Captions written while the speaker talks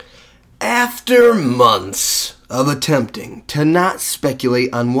After months of attempting to not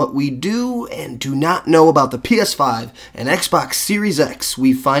speculate on what we do and do not know about the PS5 and Xbox Series X,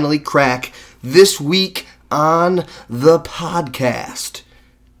 we finally crack this week on the podcast.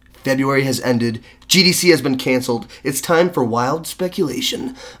 February has ended, GDC has been canceled, it's time for wild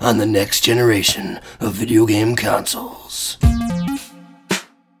speculation on the next generation of video game consoles.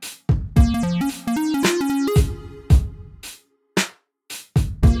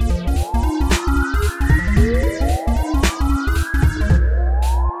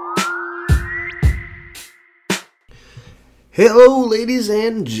 Hello, ladies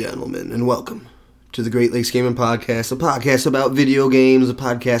and gentlemen, and welcome to the Great Lakes Gaming Podcast, a podcast about video games, a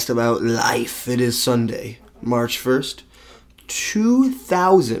podcast about life. It is Sunday, March 1st,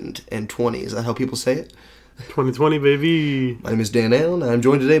 2020. Is that how people say it? 2020, baby. My name is Dan Allen, and I'm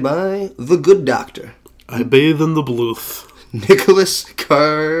joined today by the good doctor. I bathe in the bluth. Nicholas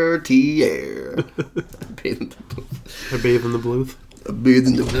Cartier. I bathe in the bluth. I bathe in the bluth. I bathe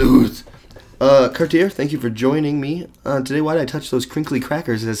in the bluth. Cartier, thank you for joining me. Today, why did I touch those crinkly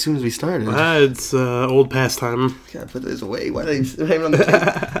crackers as soon as we started? It's old pastime. Gotta put those away. Why did I have it on the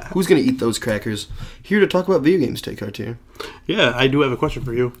table? Who's gonna eat those crackers? Here to talk about video games today, Cartier. Yeah, I do have a question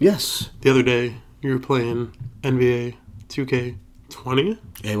for you. Yes. The other day, you were playing NBA 2K20.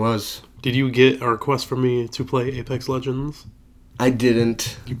 It was. Did you get a request from me to play Apex Legends? I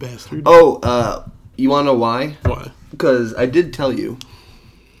didn't. You bastard. Oh, you wanna know why? Why? Because I did tell you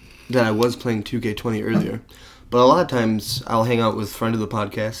that I was playing 2K20 earlier. But a lot of times, I'll hang out with friend of the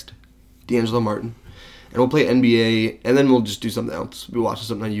podcast, D'Angelo Martin, and we'll play NBA, and then we'll just do something else. We'll watch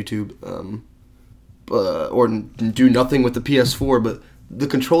something on YouTube, or do nothing with the PS4, but the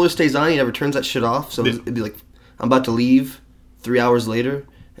controller stays on, he never turns that shit off, so it'd be like, I'm about to leave 3 hours later,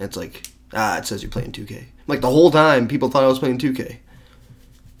 and it's like, it says you're playing 2K. Like, the whole time, people thought I was playing 2K.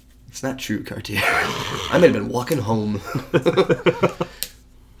 It's not true, Cartier. I might have been walking home.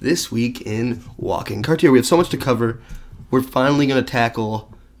 This week in walking. Cartier, we have so much to cover. We're finally going to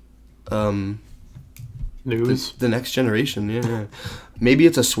tackle News. The next generation. Yeah. Maybe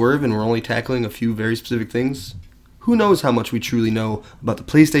it's a swerve and we're only tackling a few very specific things. Who knows how much we truly know about the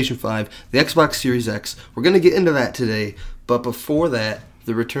PlayStation 5, the Xbox Series X. We're going to get into that today. But before that,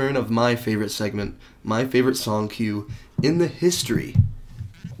 the return of my favorite segment, my favorite song cue in the history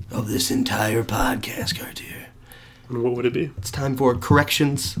of this entire podcast, Cartier. And what would it be? It's time for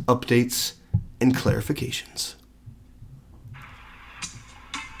corrections, updates, and clarifications.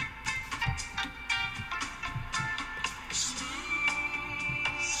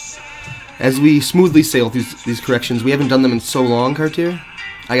 As we smoothly sail through these corrections, we haven't done them in so long, Cartier.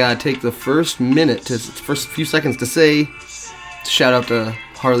 I gotta take the first few seconds to shout out to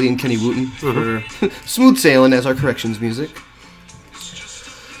Harley and Kenny Wooten for smooth sailing as our corrections music.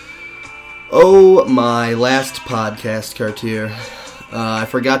 Oh, my last podcast, Cartier. I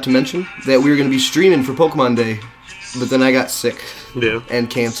forgot to mention that we were going to be streaming for Pokemon Day, but then I got sick and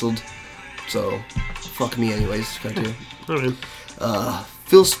canceled. So, fuck me anyways, Cartier. Alright.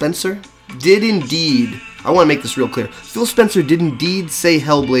 Phil Spencer did indeed, I want to make this real clear, Phil Spencer did indeed say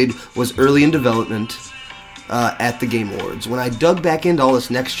Hellblade was early in development at the Game Awards. When I dug back into all this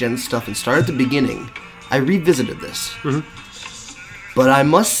next-gen stuff and started at the beginning, I revisited this. But I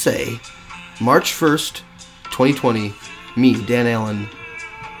must say, March 1st, 2020, me, Dan Allen,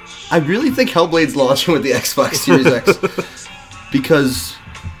 I really think Hellblade's launching with the Xbox Series X because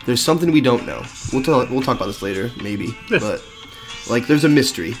there's something we don't know. We'll talk about this later, maybe, but there's a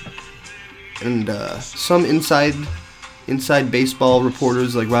mystery, and some inside baseball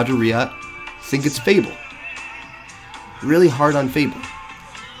reporters like Roger Riot think it's Fable. Really hard on Fable.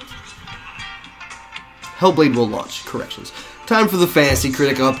 Hellblade will launch. Corrections. Time for the Fantasy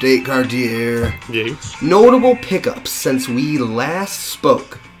Critic update, Cartier. Yay. Notable pickups since we last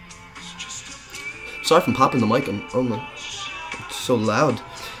spoke. Sorry if I'm popping the mic. It's so loud.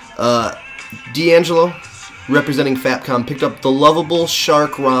 D'Angelo, representing Fapcom, picked up the lovable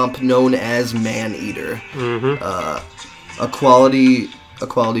shark romp known as Maneater. A quality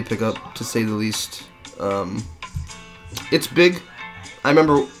pickup, to say the least. It's big. I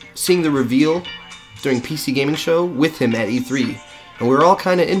remember seeing the reveal during PC Gaming Show with him at E3, and we were all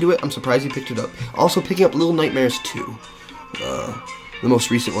kind of into it. I'm surprised he picked it up. Also picking up Little Nightmares 2, the most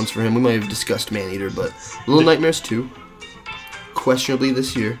recent ones for him. We might have discussed Maneater, but Little Nightmares 2, questionably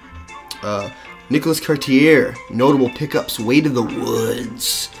this year. Nicholas Cartier, notable pickups, Way to the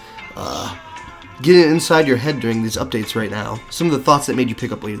Woods. Getting inside your head during these updates right now. Some of the thoughts that made you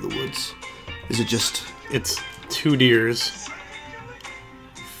pick up Way to the Woods. Is it just... It's two deers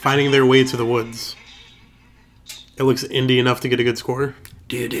finding their way to the woods. It looks indie enough to get a good score.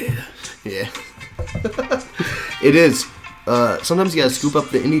 Yeah. It is. Sometimes you gotta scoop up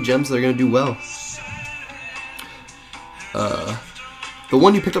the indie gems that are gonna do well. The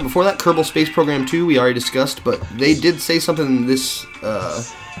one you picked up before that, Kerbal Space Program 2, we already discussed, but they did say something this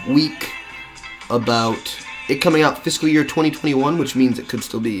week about it coming out fiscal year 2021, which means it could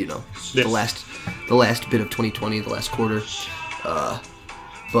still be, the last bit of 2020, the last quarter.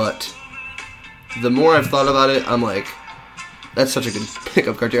 But the more I've thought about it, I'm like, that's such a good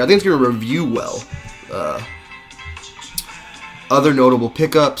pickup card here. I think it's going to review well. Other notable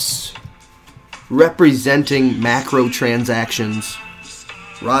pickups, representing macro transactions.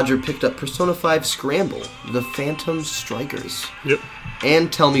 Roger picked up Persona 5 Scramble, the Phantom Strikers. Yep.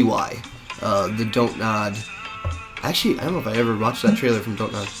 And Tell Me Why, the Don't Nod. Actually, I don't know if I ever watched that trailer from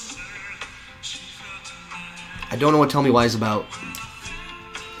Don't Nod. I don't know what Tell Me Why is about.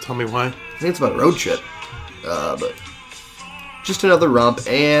 Tell me why. I think it's about a road trip. But just another romp.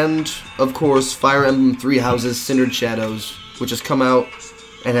 And, of course, Fire Emblem Three Houses Cindered Shadows, which has come out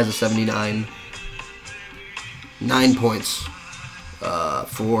and has a 79. 9 points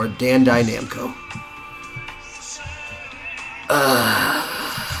for Bandai Namco.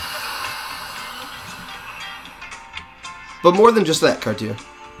 But more than just that, Cartier.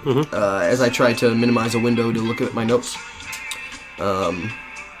 Mm-hmm. As I try to minimize a window to look at my notes.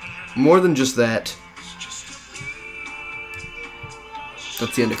 More than just that.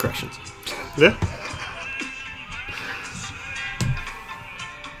 That's the end of corrections. Yeah.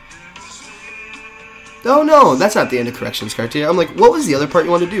 Oh no, that's not the end of corrections, Cartier. I'm like, what was the other part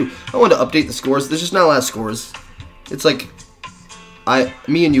you wanted to do? I wanted to update the scores. There's just not a lot of scores. It's like,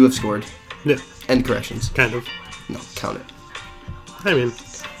 me and you have scored. Yeah. End corrections. Kind of. No, count it. I mean.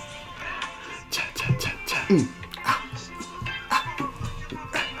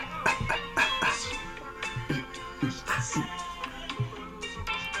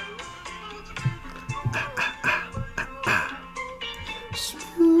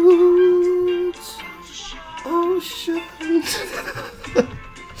 Smooth ocean.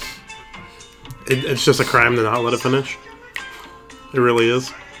 It's just a crime to not let it finish. It really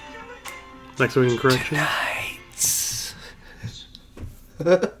is. Next week in corrections.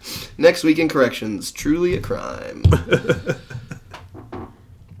 Next week in corrections. Truly a crime.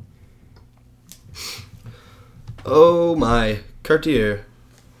 Oh my. Cartier.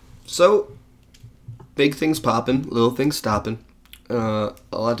 So, big things popping, little things stopping. A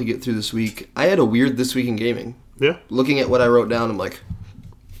lot to get through this week. I had a weird this week in gaming. Yeah. Looking at what I wrote down, I'm like,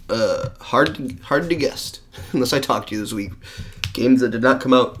 hard to guess. Unless I talked to you this week. Games that did not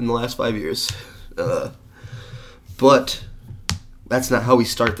come out in the last 5 years. But that's not how we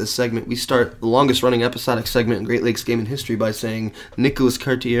start this segment. We start the longest running episodic segment in Great Lakes gaming history by saying, Nicholas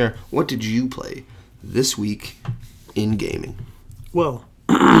Cartier, what did you play this week in gaming? Well,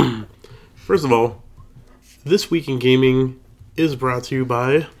 first of all, this week in gaming is brought to you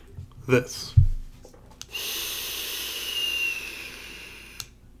by this.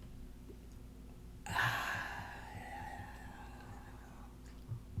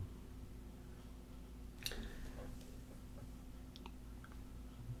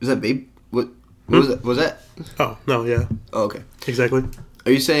 Is that babe? What was that? Was that? Oh, no, yeah. Oh, okay. Exactly.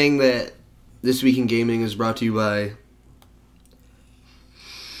 Are you saying that this week in gaming is brought to you by...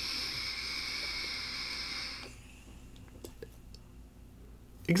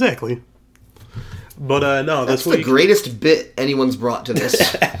 Exactly. But, no, That's this week... the greatest bit anyone's brought to this.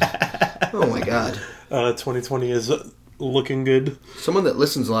 Oh, my God. 2020 is looking good. Someone that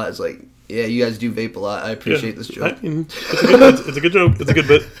listens a lot is like, yeah, you guys do vape a lot. I appreciate this joke. I mean, it's a good joke. It's a good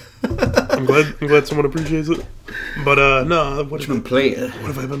bit. I'm glad someone appreciates it. But no, What you been playing? What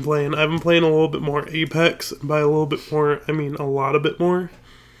have I been playing? I've been playing a little bit more Apex. By a little bit more, I mean a lot of bit more.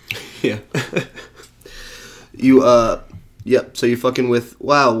 Yeah. You yep. So you're fucking with.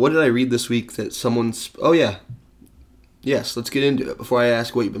 Wow. What did I read this week that someone's? Oh yeah. Yes. Let's get into it. Before I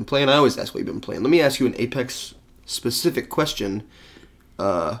ask what you've been playing, I always ask what you've been playing. Let me ask you an Apex specific question.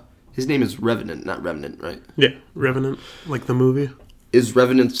 His name is Revenant, not Remnant, right? Yeah, Revenant, like the movie. Is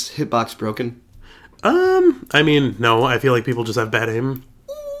Revenant's hitbox broken? I mean, no. I feel like people just have bad aim.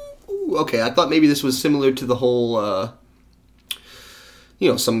 Ooh, okay, I thought maybe this was similar to the whole.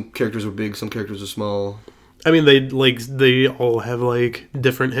 Some characters were big, some characters were small. I mean, they all have like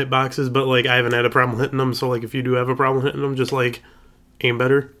different hitboxes, but like I haven't had a problem hitting them. So like, if you do have a problem hitting them, just like aim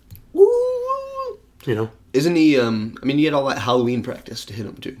better. Woo! You know. Isn't he, I mean, he had all that Halloween practice to hit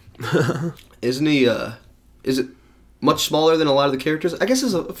him, too. Isn't he, is it much smaller than a lot of the characters? I guess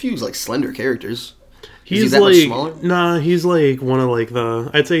there's a few, like, slender characters. Is he that much smaller? Nah, he's, like, one of, like,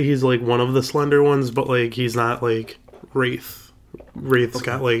 I'd say he's, like, one of the slender ones, but, like, he's not, like, Wraith Wraith's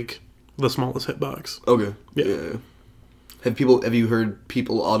got like the smallest hitbox. Okay. Yeah. Have you heard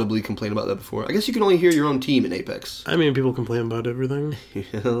people audibly complain about that before? I guess you can only hear your own team in Apex. I mean, people complain about everything. Yeah.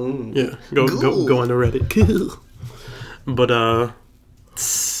 Go Cool. on to Reddit. Cool. But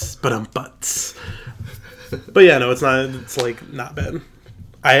yeah, no, it's not. It's like not bad.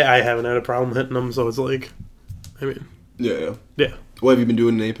 I haven't had a problem hitting them, so it's like, I mean, Yeah. yeah. What have you been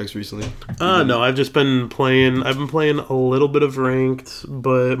doing in Apex recently? No, I've just been playing. I've been playing a little bit of ranked,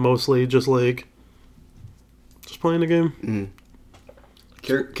 but mostly just playing the game.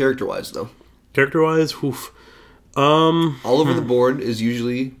 Character-wise, though. Character wise, oof. All over the board is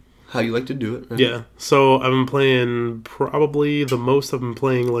usually how you like to do it, right? Yeah. So I've been playing probably the most. I've been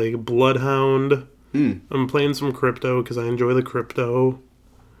playing like Bloodhound. I'm playing some Crypto because I enjoy the Crypto.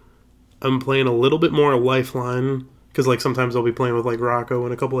 I'm playing a little bit more Lifeline because like sometimes I'll be playing with like Rocco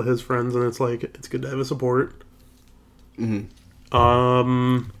and a couple of his friends, and it's like it's good to have a support. Who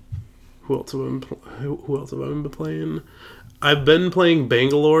else have I been Who else have I been playing? I've been playing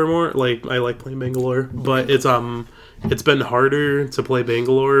Bangalore more. Like I like playing Bangalore, but it's been harder to play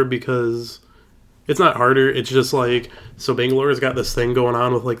Bangalore because it's not harder. It's just like so Bangalore's got this thing going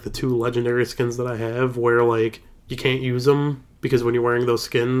on with like the 2 legendary skins that I have where like you can't use them because when you're wearing those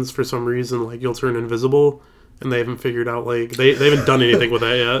skins for some reason like you'll turn invisible. And they haven't figured out, like, they haven't done anything with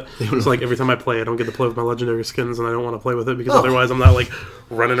that yet. It's like, every time I play, I don't get to play with my legendary skins, and I don't want to play with it, because otherwise I'm not, like,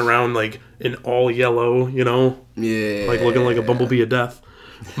 running around, like, in all yellow, you know? Yeah. Like, looking like a bumblebee of death.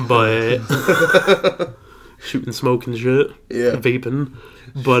 But, shooting smoke and shit. Yeah. Vaping.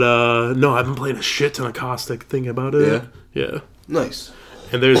 But, no, I've been playing a shit ton of Caustic, thinking about it. Yeah. Nice.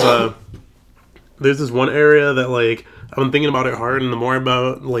 And there's this one area that, like, I've been thinking about it hard, and the more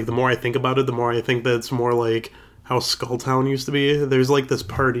I think about it, the more I think that it's more like how Skulltown used to be. There's like this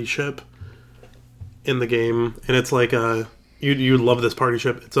party ship in the game, and it's like you'd love this party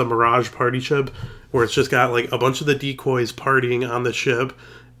ship. It's a Mirage party ship where it's just got like a bunch of the decoys partying on the ship,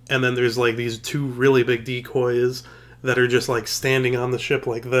 and then there's like these 2 really big decoys that are just like standing on the ship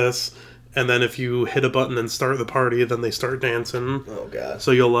like this. And then if you hit a button and start the party, then they start dancing. Oh, God.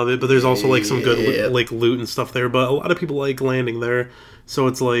 So you'll love it. But there's also, like, some good, like, loot and stuff there. But a lot of people like landing there. So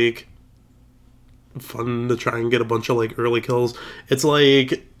it's, like, fun to try and get a bunch of, like, early kills. It's,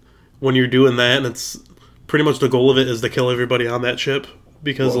 like, when you're doing that, and it's pretty much the goal of it is to kill everybody on that ship.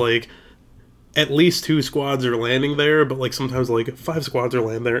 Because, like, at least 2 squads are landing there. But, like, sometimes, like, 5 squads are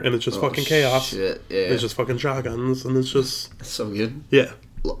landing there. And it's just fucking chaos. Shit, yeah. It's just fucking shotguns. And it's just... That's so good. Yeah.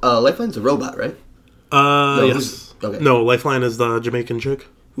 Lifeline's a robot, right? Yes. Okay. No, Lifeline is the Jamaican chick.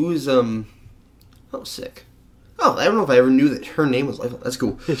 Who's, oh, sick. Oh, I don't know if I ever knew that her name was Lifeline. That's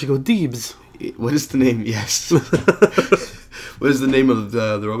cool. Yeah, she goes, Deebs. What is the name? Yes. What is the name of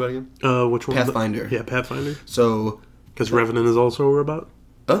the robot again? Which one? Pathfinder. Yeah, Pathfinder. So... Because Revenant is also a robot.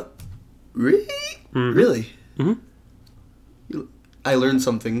 Really? Mm-hmm. Really? Mm-hmm. I learn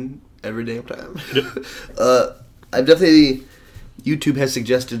something every damn time. Yep. I've definitely... YouTube has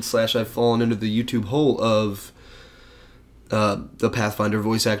suggested / I've fallen into the YouTube hole of the Pathfinder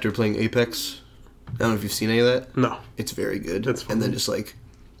voice actor playing Apex. I don't know if you've seen any of that. No. It's very good. That's funny. And then just like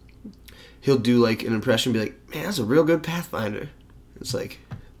he'll do like an impression, be like, "Man, that's a real good Pathfinder." It's like,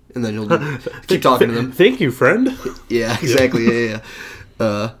 and then he'll keep talking to them. Thank you, friend. Yeah, exactly. Yeah.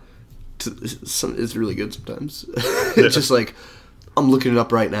 It's really good sometimes. It's just like. I'm looking it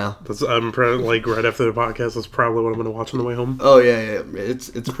up right now. I'm probably like right after the podcast. That's probably what I'm going to watch on the way home. Oh yeah. It's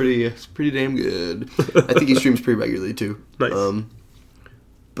pretty damn good. I think he streams pretty regularly too. Nice.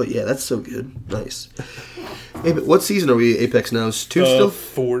 But yeah, that's so good. Nice. Hey, but what season are we? Apex now? Is 2 still?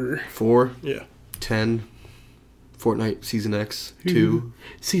 4. 4. Yeah. 10. Fortnite Season X 2.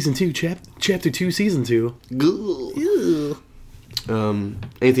 Season 2. Chapter 2. Season 2. Good. Ew.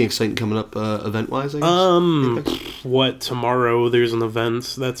 Anything exciting coming up event wise? I guess. What tomorrow? There's an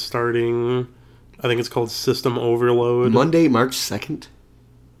event that's starting. I think it's called System Overload. Monday, March 2nd.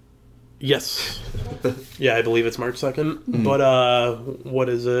 Yes. Yeah, I believe it's March 2nd. But what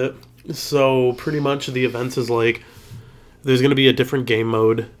is it? So pretty much the event is like there's gonna be a different game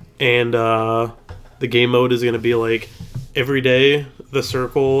mode, and the game mode is gonna be like every day the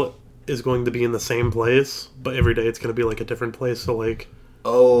circle is going to be in the same place, but every day it's going to be like a different place. So like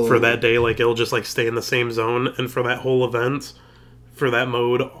for that day, like it'll just like stay in the same zone, and for that whole event, for that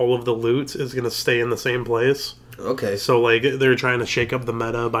mode, all of the loot is going to stay in the same place. Okay. So like they're trying to shake up the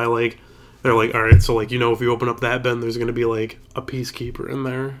meta by like they're like, all right, so like, you know, if you open up that bin, there's going to be like a peacekeeper in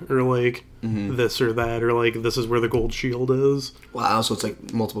there, or like this or that, or like this is where the gold shield is. Wow, so it's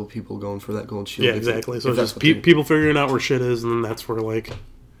like multiple people going for that gold shield. Yeah, exactly. So it's just people figuring out where shit is, and then that's where like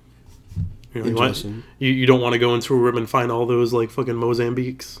You know, you don't want to go into a room and find all those like fucking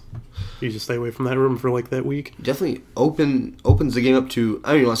Mozambiques. You just stay away from that room for like that week. Definitely opens the game up to, I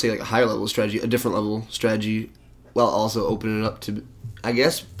don't even want to say like a higher level strategy, a different level strategy, while also opening it up to, I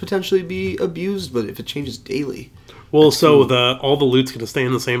guess, potentially be abused, but if it changes daily. Well, so cool. All the loot's going to stay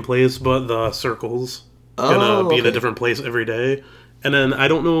in the same place, but the circles going to be in a different place every day. And then, I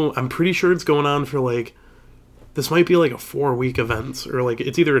don't know, I'm pretty sure it's going on for like, this might be like a 4-week event, or like,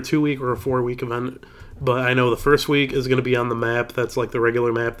 it's either a 2-week or a 4-week event. But I know the first week is going to be on the map that's like the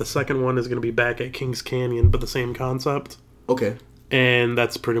regular map. The second one is going to be back at Kings Canyon, but the same concept. Okay. And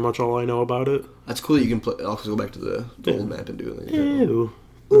that's pretty much all I know about it. That's cool that you can play, also go back to the old map and do it. Ew.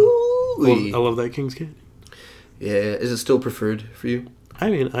 I love that Kings Canyon. Yeah, is it still preferred for you?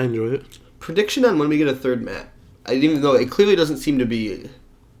 I mean, I enjoy it. Prediction on when we get a third map. I didn't even know, it clearly doesn't seem to be,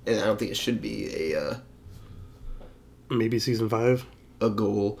 and I don't think it should be, maybe Season 5? A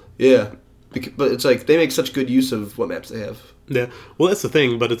goal. Yeah. But it's like, they make such good use of what maps they have. Yeah. Well, that's the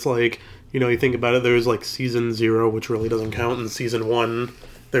thing, but it's like, you know, you think about it, there's like Season 0, which really doesn't count, and Season 1,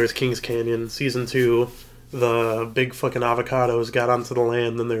 there's Kings Canyon. Season 2, the big fucking avocados got onto the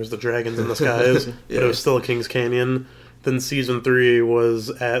land, then there's the dragons in the skies, but it was still Kings Canyon. Then Season 3 was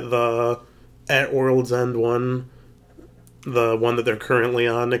at World's End 1, the one that they're currently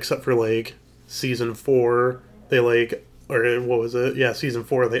on, except for like Season 4, they like... Or what was it? Yeah, Season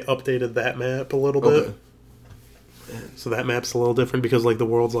 4, they updated that map a little bit. So that map's a little different because like the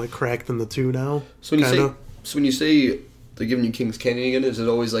world's like cracked in the 2 now. So when you say they're giving you Kings Canyon again, is it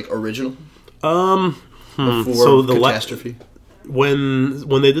always like original? Before so the Catastrophe.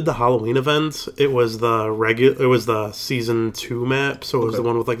 When they did the Halloween event, it was the Season 2 map, so it was the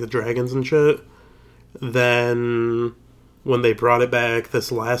one with like the dragons and shit. Then when they brought it back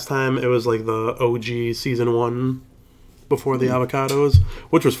this last time, it was like the OG Season 1 before the avocados,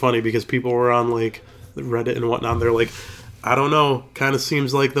 which was funny because people were on like Reddit and whatnot. They're like, I don't know, kind of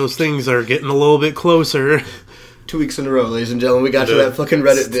seems like those things are getting a little bit closer. 2 weeks in a row, ladies and gentlemen, we got to that fucking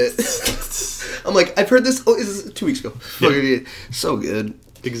Reddit bit. I'm like, I've heard this. Oh, is this 2 weeks ago? Yeah. So good.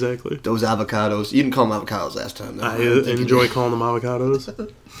 Exactly. Those avocados. You didn't call them avocados last time. I enjoy calling them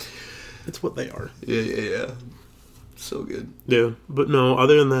avocados. It's what they are. Yeah. So good. Yeah, but no.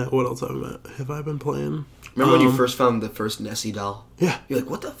 Other than that, what else have I been playing? Remember when you first found the first Nessie doll? Yeah. You're like,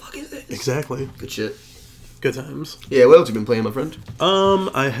 what the fuck is this? Exactly. Good shit. Good times. Yeah, what else have you been playing, my friend?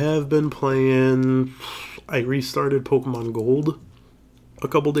 I have been playing... I restarted Pokemon Gold a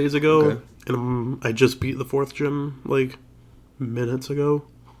couple days ago, and I just beat the 4th gym, like, minutes ago.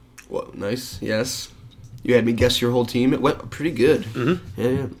 Well, nice. Yes. You had me guess your whole team. It went pretty good. Mm-hmm.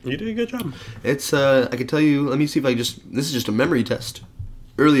 Yeah. You did a good job. It's, I can tell you, let me see if this is just a memory test.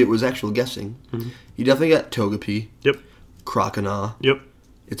 Earlier it was actual guessing. Mm-hmm. You definitely got Togepi. Yep. Croconaw. Yep.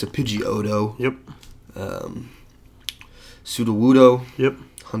 It's a Pidgeotto. Yep. Sudowoodo. Yep.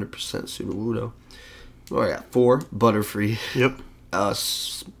 100% Sudowoodo. Oh, I got 4. Butterfree. Yep.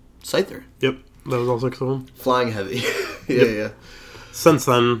 Scyther. Yep. That was all 6 of them. Flying Heavy. Yeah. Since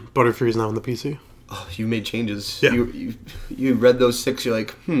then, Butterfree's now on the PC. Oh, you made changes. Yeah. You read those 6, you're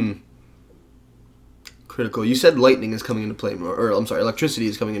like, Critical. You said lightning is coming into play more, or I'm sorry, electricity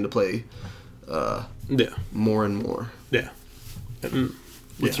is coming into play. More and more. Yeah.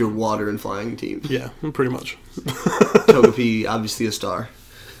 With your water and flying team. Yeah, pretty much. Togepi, obviously a star.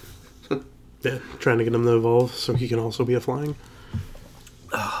 Yeah, trying to get him to evolve so he can also be a flying.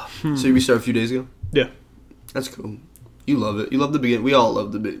 So you restarted a few days ago? Yeah. That's cool. You love it. You love the beginning. We all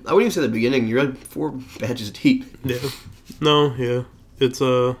love the beginning. I wouldn't even say the beginning. You're at 4 badges deep. Yeah. No, yeah. It's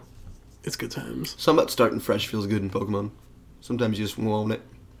good times. Something about starting fresh feels good in Pokemon. Sometimes you just want it.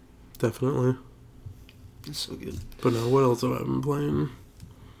 Definitely. It's so good. But no, what else have I been playing?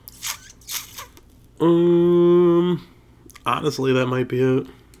 Honestly, that might be it.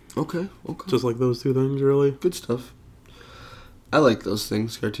 Okay. Just like those 2 things, really. Good stuff. I like those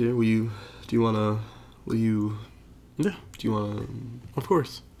things, Cartier. Yeah. Do you want to... Of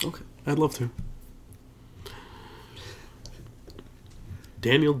course. Okay. I'd love to.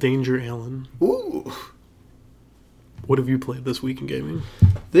 Daniel Danger Allen. Ooh. What have you played this week in gaming?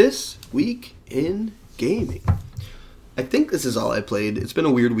 This week in gaming. I think this is all I played. It's been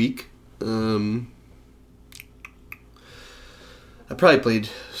a weird week. I probably played,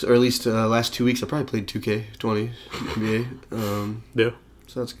 or at least last 2 weeks, I probably played 2K20 NBA. Yeah.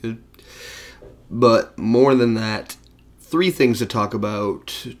 So that's good. But more than that, 3 things to talk about.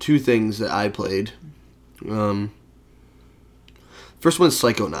 2 things that I played. First one is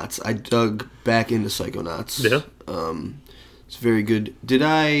Psychonauts. I dug back into Psychonauts. Yeah. It's very good. Did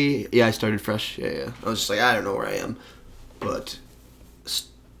I... Yeah, I started fresh. Yeah. I was just like, I don't know where I am. But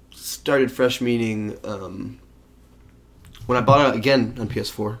started fresh meaning when I bought it again on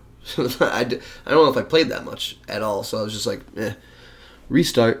PS4. I don't know if I played that much at all, so I was just like,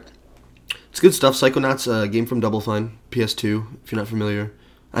 restart. It's good stuff. Psychonauts, a game from Double Fine, PS2, if you're not familiar.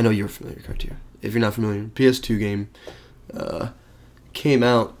 I know you're familiar, Cartier. If you're not familiar, PS2 game. Came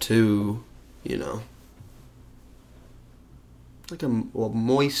out to, like a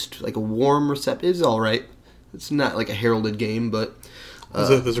moist, like a warm reception. It's alright. It's not like a heralded game, but...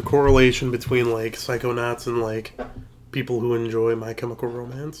 there's a correlation between, like, Psychonauts and, like, people who enjoy My Chemical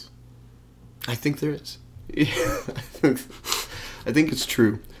Romance? I think there is. Yeah, I think it's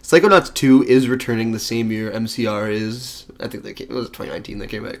true. Psychonauts 2 is returning the same year MCR is. I think it was 2019 they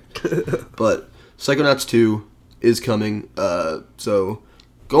came back. But Psychonauts 2 is coming. So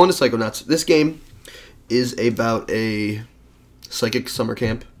go into Psychonauts. This game is about a psychic summer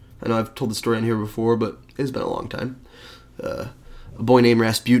camp. I know I've told the story on here before, but it's been a long time. A boy named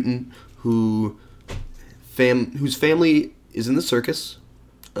Rasputin whose family is in the circus.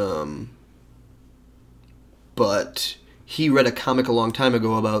 But he read a comic a long time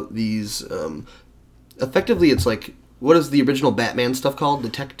ago about these... effectively, it's like... What is the original Batman stuff called?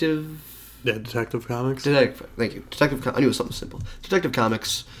 Detective... Yeah, Detective Comics. Thank you. I knew it was something simple. Detective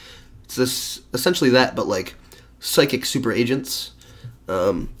Comics. It's this essentially that, but like psychic super agents.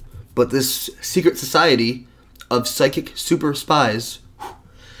 But this secret society of psychic super spies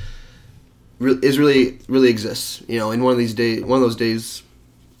really exists. In one of those days,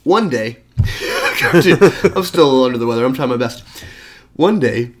 one day. I'm still under the weather. I'm trying my best. One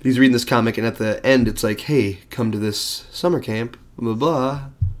day, he's reading this comic, and at the end, it's like, hey, come to this summer camp, blah, blah, blah.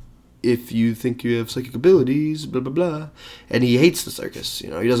 If you think you have psychic abilities, blah, blah, blah. And he hates the circus. He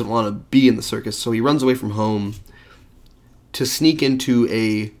doesn't want to be in the circus, so he runs away from home to sneak into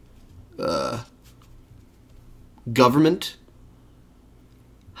a government,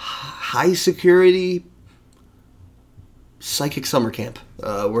 high-security psychic summer camp,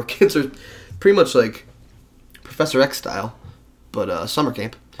 where kids are pretty much like Professor X style, but summer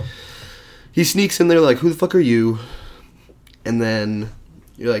camp. He sneaks in there like, who the fuck are you? And then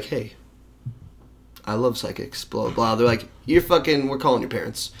you're like, hey, I love psychics, blah, blah, blah. They're like, we're calling your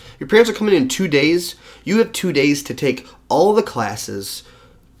parents. Your parents are coming in 2 days. You have 2 days to take all the classes,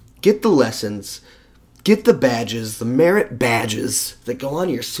 get the lessons, get the badges, the merit badges that go on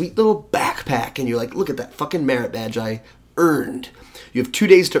your sweet little backpack. And you're like, look at that fucking merit badge I earned. You have 2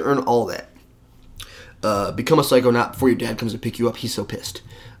 days to earn all that. Become a psychonaut before your dad comes to pick you up. He's so pissed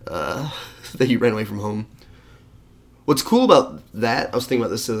that you ran away from home. What's cool about that, I was thinking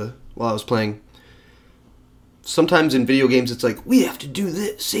about this while I was playing. Sometimes in video games, it's like, we have to do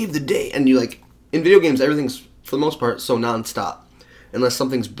this, save the day. And you like, in video games, everything's, for the most part, so nonstop. Unless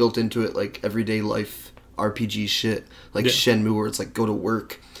something's built into it, like everyday life, RPG shit, like Shenmue, where it's like, go to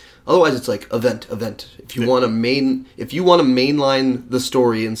work. Otherwise, it's like event. If you want to mainline the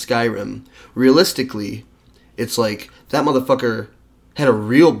story in Skyrim, realistically, it's like that motherfucker had a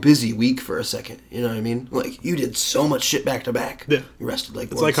real busy week for a second. You know what I mean? Like you did so much shit back to back. Yeah, you rested like.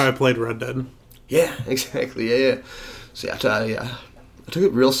 It's once. Like how I played Red Dead. Yeah, exactly. Yeah. So I took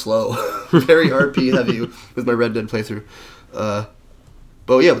it real slow, very RP heavy with my Red Dead playthrough.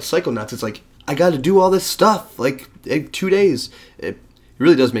 But yeah, with Psychonauts, it's like I got to do all this stuff like in 2 days. It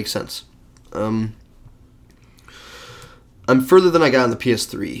really does make sense. I'm further than I got on the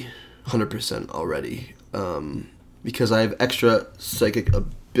PS3, 100% already, because I have extra psychic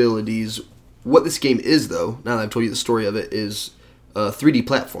abilities. What this game is, though, now that I've told you the story of it, is a 3D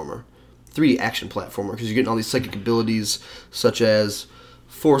platformer, 3D action platformer, because you're getting all these psychic abilities, such as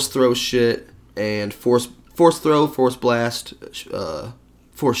force throw shit, and force throw, force blast,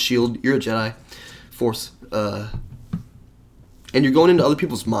 force shield. You're a Jedi. Force, and you're going into other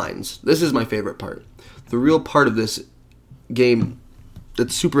people's minds. This is my favorite part. The real part of this game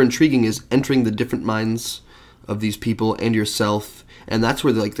that's super intriguing is entering the different minds of these people and yourself, and that's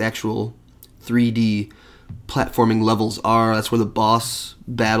where the actual 3D platforming levels are. That's where the boss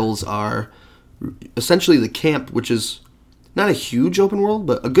battles are. Essentially, the camp, which is not a huge open world,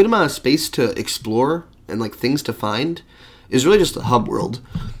 but a good amount of space to explore and like things to find, is really just a hub world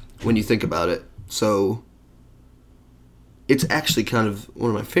when you think about it. So it's actually kind of one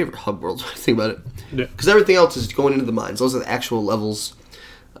of my favorite hub worlds when I think about it. Yeah. Because everything else is going into the mines. Those are the actual levels.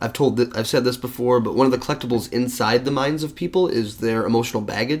 I've said this before, but one of the collectibles inside the minds of people is their emotional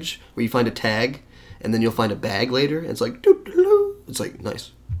baggage, where you find a tag, and then you'll find a bag later, and it's like, doo-doo-doo. It's like,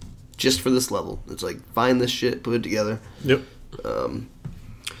 nice. Just for this level. It's like, find this shit, put it together. Yep.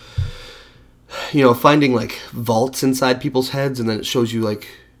 Finding like vaults inside people's heads, and then it shows you like,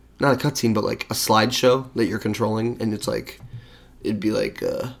 not a cutscene, but like a slideshow that you're controlling, and it's like, it'd be like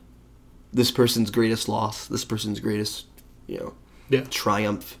this person's greatest loss, this person's greatest,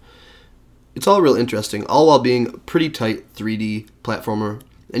 triumph. It's all real interesting, all while being a pretty tight 3D platformer.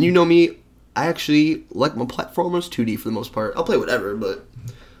 And you know me, I actually like my platformers 2D for the most part. I'll play whatever, but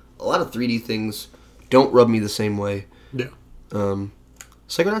a lot of 3D things don't rub me the same way. Yeah.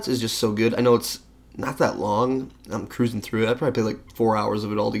 Psychonauts is just so good. I know it's not that long. I'm cruising through it. I probably played like 4 hours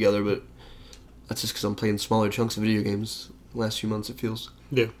of it all together, but that's just because I'm playing smaller chunks of video games the last few months, it feels.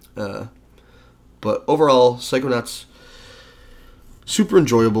 Yeah. But overall, Psychonauts, super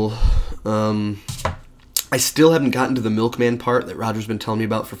enjoyable. I still haven't gotten to the milkman part that Roger's been telling me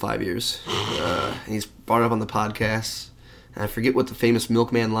about for 5 years. And he's brought it up on the podcast. And I forget what the famous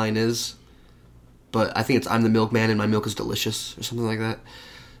milkman line is, but I think it's "I'm the milkman and my milk is delicious" or something like that.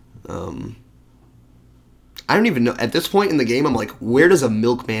 I don't even know. At this point in the game, I'm like, where does a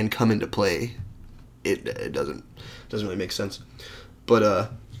milkman come into play? It doesn't really make sense.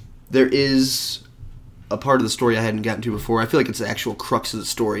 But there is a part of the story I hadn't gotten to before. I feel like it's the actual crux of the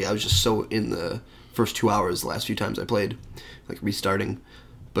story. I was just so in the first 2 hours the last few times I played, like restarting.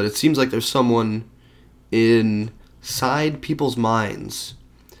 But it seems like there's someone inside people's minds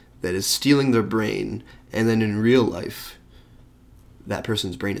that is stealing their brain, and then in real life, that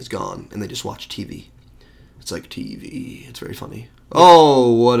person's brain is gone, and they just watch TV. It's like TV. It's very funny.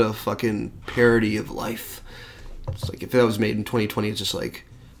 Oh, what a fucking parody of life. It's like if that was made in 2020, it's just like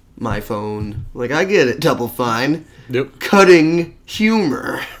my phone. Like, I get it, Double Fine. Yep. Cutting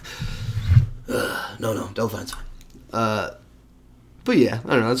humor. No, Double Fine's fine. But yeah,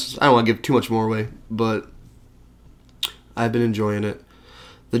 I don't know. I don't want to give too much more away, but I've been enjoying it.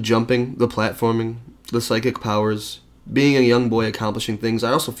 The jumping, the platforming, the psychic powers, being a young boy accomplishing things.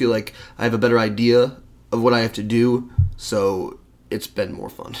 I also feel like I have a better idea of what I have to do, so it's been more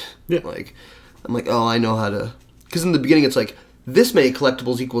fun. Yeah. Like, I'm like, oh, I know how to... Because in the beginning, it's like, this many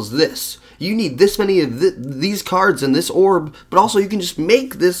collectibles equals this. You need this many of these cards and this orb, but also you can just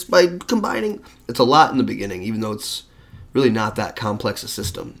make this by combining. It's a lot in the beginning, even though it's really not that complex a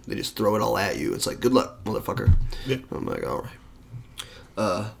system. They just throw it all at you. It's like, good luck, motherfucker. Yeah. I'm like, all right.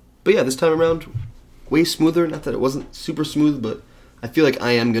 But yeah, this time around, way smoother. Not that it wasn't super smooth, but I feel like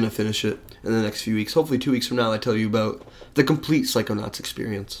I am going to finish it in the next few weeks. Hopefully 2 weeks from now I tell you about the complete Psychonauts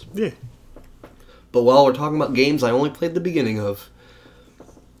experience. Yeah. But while we're talking about games I only played the beginning of,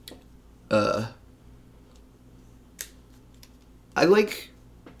 I like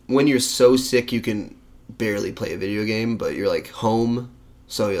when you're so sick you can barely play a video game, but you're like home,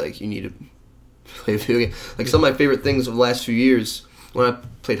 so you need to play a video game. Like some of my favorite things of the last few years, when I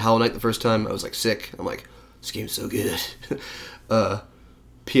played Hollow Knight the first time, I was like sick. I'm like, this game's so good.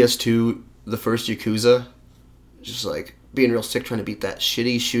 PS2, the first Yakuza, just like being real sick trying to beat that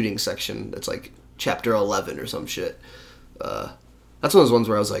shitty shooting section that's like chapter 11 or some shit. That's one of those ones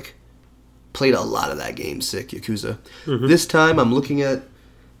where I was like, played a lot of that game, sick, Yakuza. Mm-hmm. This time I'm looking at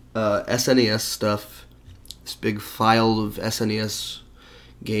SNES stuff, this big file of SNES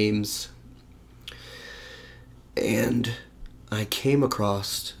games, and I came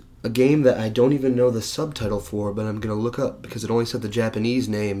across a game that I don't even know the subtitle for, but I'm going to look up because it only said the Japanese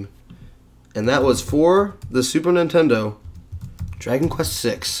name, and that was for the Super Nintendo, Dragon Quest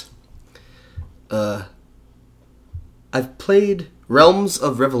VI. I've played Realms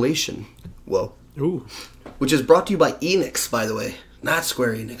of Revelation. Whoa. Ooh. Which is brought to you by Enix, by the way. Not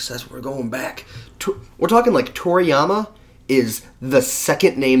Square Enix. That's where we're going back. We're talking like Toriyama is the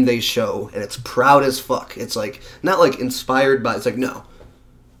second name they show, and it's proud as fuck. It's like, not like inspired by, it's like, no.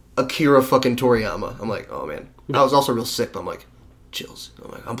 Akira fucking Toriyama. I'm like, oh man. I was also real sick, but I'm like, chills.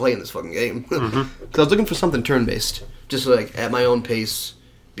 I'm like, I'm playing this fucking game. Because I was looking for something turn-based. Just like, at my own pace,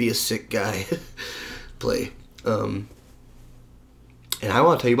 be a sick guy. Play. And I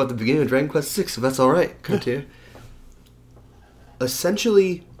want to tell you about the beginning of Dragon Quest VI, if that's alright. Come here.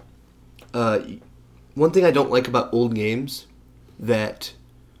 Essentially, one thing I don't like about old games, that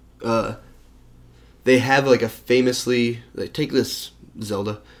they have like a famously, like, take this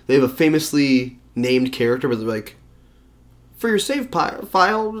Zelda, they have a famously named character, but they're like, for your save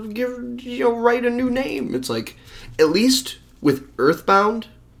file, write a new name. It's like, at least with Earthbound,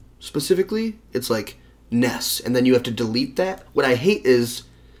 specifically, it's like, Ness, and then you have to delete that. What I hate is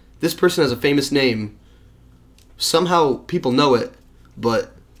this person has a famous name. Somehow people know it,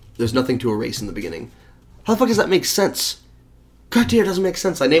 but there's nothing to erase in the beginning. How the fuck does that make sense? God damn, it doesn't make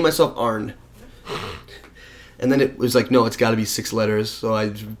sense. I named myself Arn. And then it was like, no, it's got to be 6 letters. So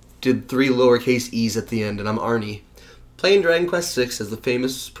I did 3 lowercase e's at the end, and I'm Arnie. Playing Dragon Quest VI as the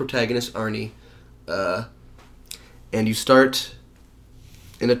famous protagonist Arnie. And you start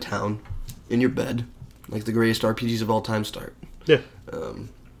in a town, in your bed. Like the greatest RPGs of all time start. Yeah.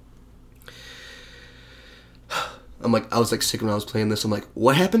 I was like sick when I was playing this. I'm like,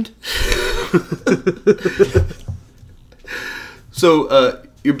 what happened? So,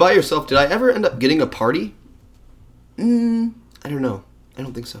 you're by yourself. Did I ever end up getting a party? I don't know. I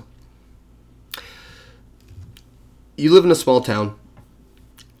don't think so. You live in a small town,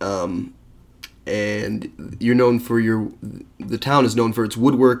 and you're known for the town is known for its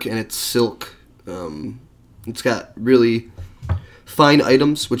woodwork and its silk. It's got really fine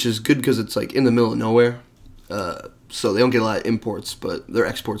items, which is good because it's like in the middle of nowhere. So they don't get a lot of imports, but their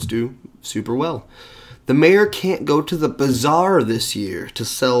exports do super well. The mayor can't go to the bazaar this year to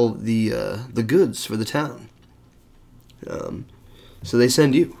sell the goods for the town. So they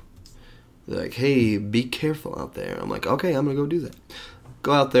send you. They're like, hey, be careful out there. I'm like, okay, I'm going to go do that.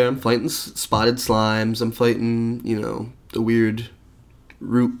 Go out there. I'm fighting spotted slimes. I'm fighting, the weird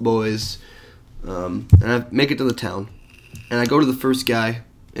root boys. And I make it to the town. And I go to the first guy.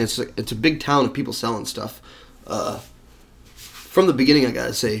 And it's a big town of people selling stuff. From the beginning, I got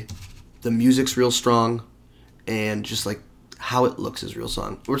to say, the music's real strong. And just like how it looks is real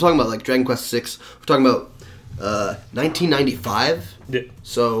strong. We're talking about like Dragon Quest VI. We're talking about 1995. Yeah.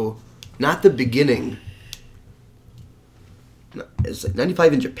 So... not the beginning. It's like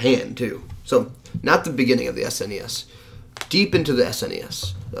 95 in Japan, too. So, not the beginning of the SNES. Deep into the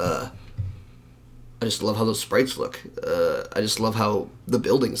SNES. I just love how those sprites look. I just love how the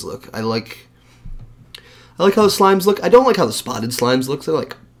buildings look. I like how the slimes look. I don't like how the spotted slimes look. They're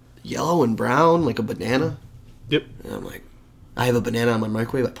like yellow and brown, like a banana. Yep. And I'm like, I have a banana on my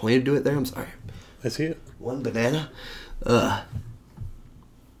microwave. I pointed to it there. I'm sorry. I see it. One banana.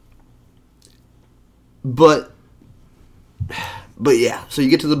 But yeah, so you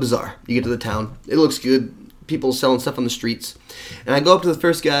get to the bazaar. You get to the town. It looks good. People selling stuff on the streets. And I go up to the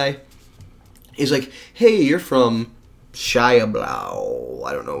first guy. He's like, hey, you're from Shiablau.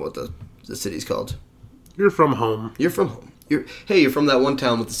 I don't know what the city's called. You're from home. You're from home. You're from that one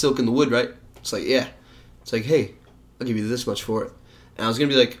town with the silk and the wood, right? It's like, yeah. It's like, hey, I'll give you this much for it. And I was going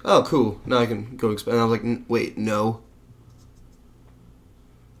to be like, oh, cool. Now I can go expand. And I was like, wait, no.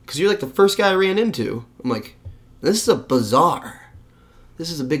 Because you're like the first guy I ran into. I'm like, this is a bazaar. This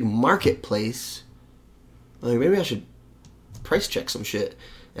is a big marketplace. Like, maybe I should price check some shit.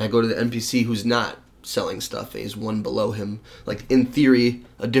 And I go to the NPC who's not selling stuff, and he's one below him. Like, in theory,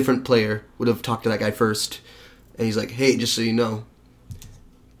 a different player would have talked to that guy first. And he's like, hey, just so you know,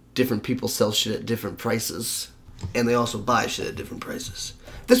 different people sell shit at different prices. And they also buy shit at different prices.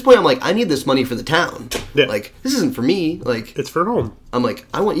 At this point, I'm like, I need this money for the town. Yeah. Like, this isn't for me. Like, it's for home. I'm like,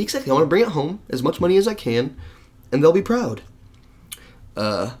 I want to bring it home, as much money as I can, and they'll be proud.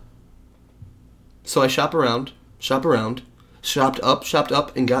 So I shop around, shopped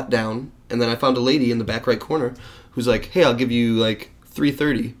up, and got down, and then I found a lady in the back right corner who's like, hey, I'll give you like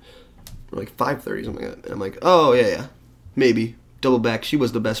 $3.30 or like $5.30, something like that. And I'm like, oh yeah, maybe. Double back. She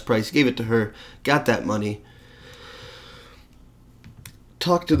was the best price. Gave it to her. Got that money.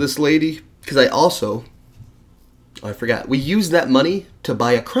 Talked to this lady because I forgot. We use that money to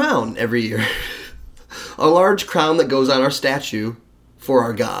buy a crown every year. A large crown that goes on our statue for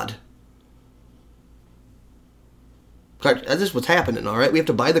our god. That's just what's happening, all right? We have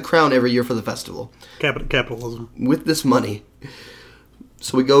to buy the crown every year for the festival. Capitalism. With this money.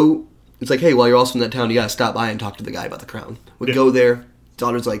 So we go, it's like, hey, while you're also in that town, you gotta stop by and talk to the guy about the crown. We go there.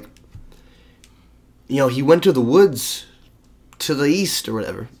 Daughter's like, he went to the woods to the east or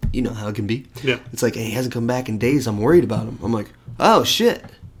whatever. You know how it can be. Yeah. It's like, hey, he hasn't come back in days. I'm worried about him. I'm like, oh, shit.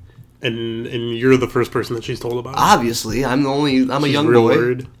 And you're the first person that she's told about it. Obviously. I'm a young real boy.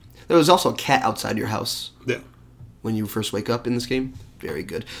 Worried. There was also a cat outside your house. Yeah. When you first wake up in this game. Very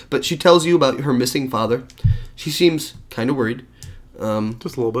good. But she tells you about her missing father. She seems kind of worried.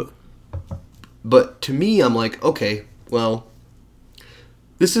 Just a little bit. But to me, I'm like, okay, well,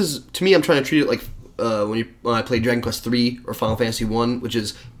 this is, to me, I'm trying to treat it like when I play Dragon Quest 3 or Final Fantasy 1, which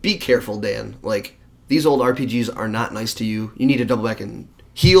is, be careful, Dan. Like, these old RPGs are not nice to you. You need to double back and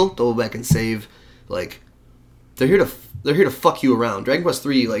heal, double back and save. Like, they're here to fuck you around. Dragon Quest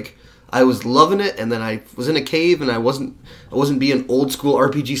 3, like, I was loving it, and then I was in a cave, and I wasn't being old school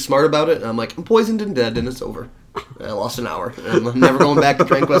RPG smart about it, and I'm like, I'm poisoned and dead, and it's over. And I lost an hour, and I'm never going back to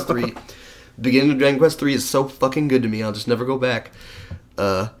Dragon Quest 3. Beginning of Dragon Quest 3 is so fucking good to me, I'll just never go back.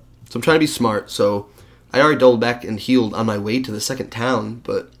 So I'm trying to be smart, so I already doubled back and healed on my way to the second town,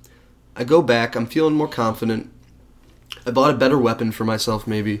 but I go back, I'm feeling more confident. I bought a better weapon for myself,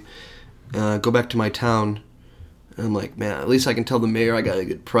 maybe. Go back to my town, and I'm like, man, at least I can tell the mayor I got a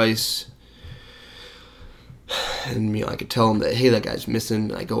good price. And, I could tell him that, hey, that guy's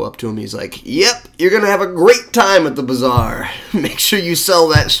missing. I go up to him, he's like, yep, you're going to have a great time at the bazaar. Make sure you sell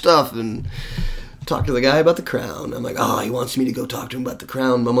that stuff. And talk to the guy about the crown. I'm like, oh, he wants me to go talk to him about the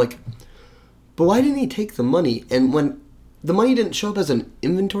crown. I'm like, but why didn't he take the money? And when the money didn't show up as an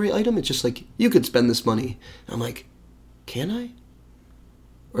inventory item, it's just like, you could spend this money. And I'm like, can I?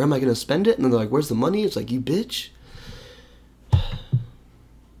 Or am I going to spend it? And then they're like, where's the money? It's like, you bitch.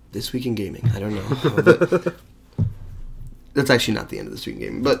 This Week in Gaming. I don't know. That's actually not the end of This Week in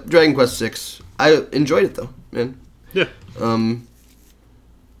Gaming. But Dragon Quest VI, I enjoyed it, though, man. Yeah.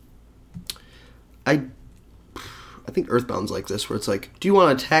 I think Earthbound's like this, where it's like, do you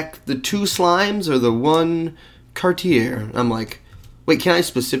want to attack the 2 slimes or the 1 Cartier? And I'm like, wait, can I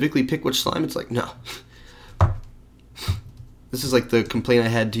specifically pick which slime? It's like, no. This is like the complaint I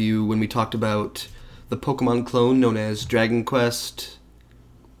had to you when we talked about the Pokemon clone known as Dragon Quest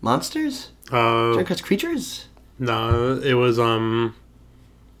Monsters? Dragon Quest Creatures? No, it was, what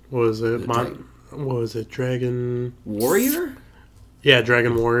was it? What was it? Dragon... Warrior? Yeah,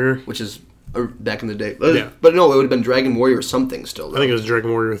 Dragon Warrior. Which is back in the day. Yeah. But no, it would have been Dragon Warrior or something still, though. I think it was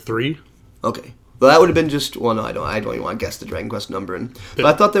Dragon Warrior 3. Okay. Well, that would have been just... Well, no, I don't even want to guess the Dragon Quest number. But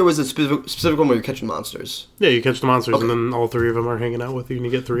I thought there was a specific one where you're catching monsters. Yeah, you catch the monsters, Okay. and then all 3 of them are hanging out with you, and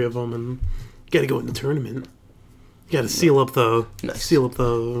you get 3 of them, and you gotta go in the tournament. You gotta seal up the... Nice. Seal up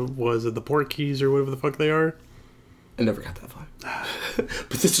the... Was it the port keys, or whatever the fuck they are? I never got that far.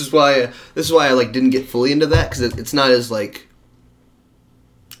 But this is why I like didn't get fully into that, because it's not as like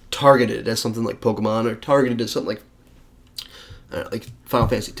targeted as something like Pokemon, or targeted as something like like Final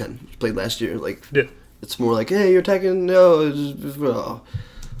Fantasy X, which played last year. Like, Yeah. it's more like, hey, you're attacking. No, the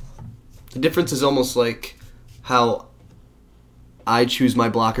difference is almost like how I choose my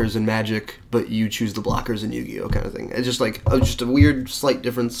blockers in Magic, but you choose the blockers in Yu-Gi-Oh, kind of thing. It's just like just a weird, slight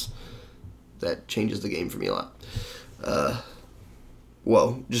difference that changes the game for me a lot.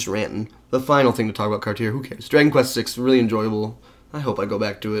 Whoa, just ranting. The final thing to talk about Cartier, who cares? Dragon Quest VI, really enjoyable. I hope I go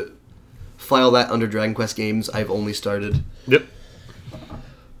back to it. File that under Dragon Quest games I've only started. Yep.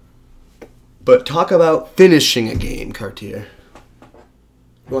 But talk about finishing a game, Cartier.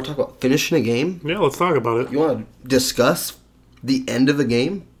 You want to talk about finishing a game? Yeah, let's talk about it. You want to discuss the end of a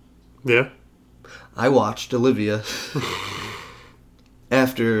game? Yeah. I watched Olivia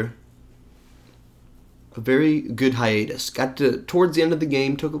after a very good hiatus. Got to towards the end of the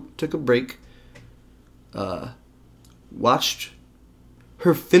game, took a break. Watched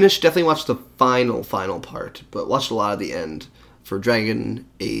her finish. Definitely watched the final part, but watched a lot of the end for Dragon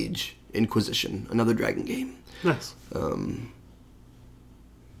Age Inquisition, another Dragon game. Nice.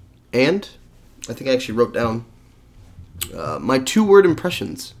 And I think I actually wrote down my 2-word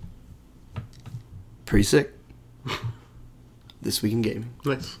impressions. Pretty sick. This Week in Gaming.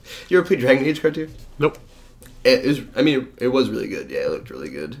 Nice. You ever played Dragon Age, Cartier? Nope. It was really good. Yeah, it looked really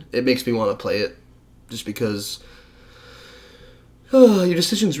good. It makes me want to play it, just because your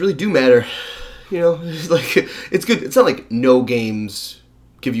decisions really do matter. You know, like, it's good. It's not like no games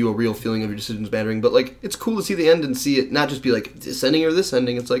give you a real feeling of your decisions mattering, but like, it's cool to see the end and see it not just be like this ending or this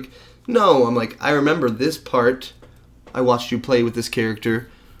ending. It's like, no, I'm like, I remember this part. I watched you play with this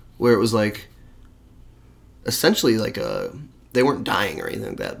character, where it was like, essentially like they weren't dying or anything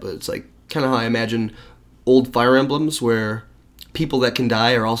like that, but it's like kind of how I imagine old Fire Emblems, where people that can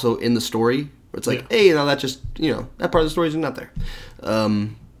die are also in the story. Where it's like, hey, that just, that part of the story is not there.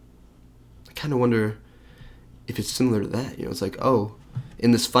 I kind of wonder if it's similar to that. It's like, oh,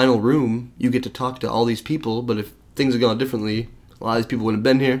 in this final room, you get to talk to all these people, but if things had gone differently, a lot of these people wouldn't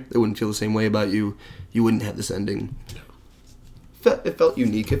have been here. They wouldn't feel the same way about you. You wouldn't have this ending. It felt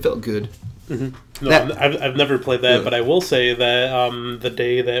unique. It felt good. Mm-hmm. No, I've never played that, but I will say that the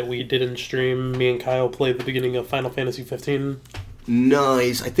day that we didn't stream, me and Kyle played the beginning of Final Fantasy 15.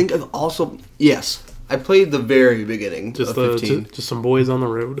 Nice. I think I've also... Yes. I played the very beginning of 15. Just some boys on the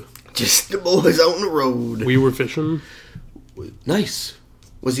road. Just the boys out on the road. We were fishing. Nice.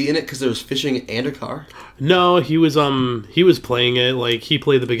 Was he in it because there was fishing and a car? No, he was playing it. Like, he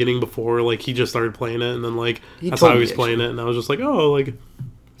played the beginning before. Like, he just started playing it, and then, like, that's how he was playing it. And I was just like, oh, like... I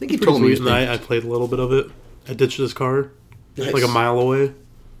think he told me. And I played a little bit of it. I ditched his car. Nice. Like a mile away.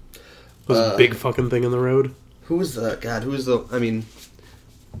 This big fucking thing in the road. Who was the... God, who was the... I mean,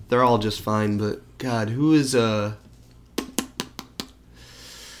 they're all just fine, but... God, who is... Oh,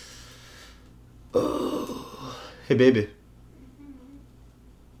 hey, baby.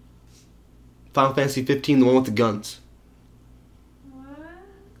 Final Fantasy 15, the one with the guns. What?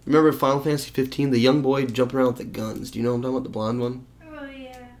 Remember Final Fantasy 15, the young boy jumping around with the guns? Do you know what I'm talking about? The blonde one? Oh,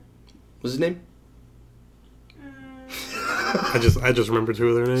 yeah. What's his name? I just remember 2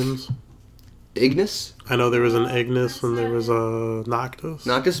 of their names. Ignis? I know there was an Ignis and there was a Noctis.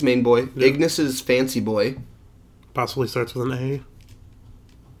 Noctis, main boy. Yeah. Ignis is fancy boy. Possibly starts with an A.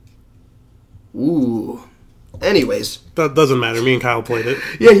 Ooh. Anyways. That doesn't matter. Me and Kyle played it.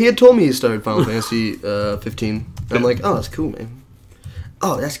 Yeah, he had told me he started Final Fantasy 15. I'm like, oh, that's cool, man.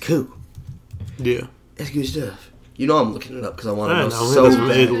 Oh, that's cool. Yeah. That's good stuff. You know I'm looking it up because I want to I know know. so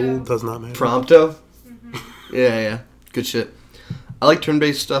bad. It does not matter. Prompto? Yeah. Good shit. I like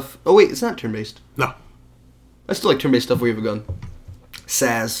turn-based stuff. Oh, wait, it's not turn-based. No. I still like turn-based stuff where you have a gun.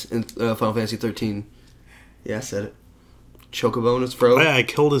 Saz in Final Fantasy 13. Yeah, I said it. Chocobo in his fro. I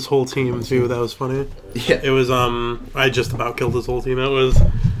killed his whole team, too. That was funny. Yeah. It was, I just about killed his whole team. It was,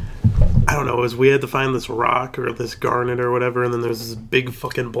 I don't know, it was, we had to find this rock or this garnet or whatever, and then there's this big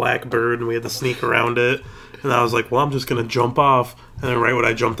fucking black bird, and we had to sneak around it. And I was like, well, I'm just going to jump off. And then right when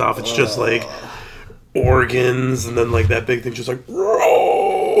I jumped off, it's just like organs, and then like that big thing just like,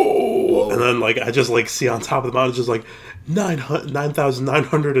 roll. And then like I just like see on top of the mountain just like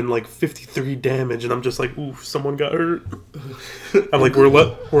 9,953 damage, and I'm just like, ooh, someone got hurt. I'm like,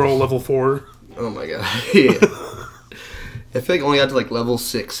 we're all level 4. Oh my god. Yeah. I feel like I only got to like level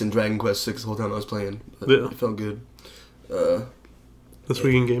 6 in Dragon Quest 6 the whole time I was playing. Yeah. It felt good. This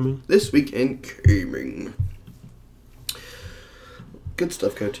week in gaming. This week in gaming. Good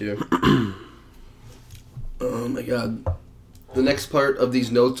stuff, Cartier. Oh my god. The next part of these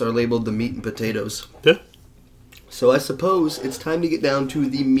notes are labeled the meat and potatoes. Yeah. So I suppose it's time to get down to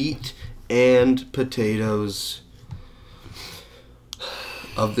the meat and potatoes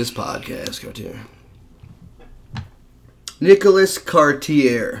of this podcast, Cartier. Nicholas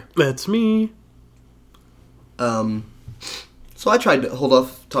Cartier. That's me. So I tried to hold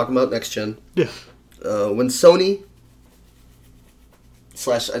off talking about next gen. Yeah. When Sony /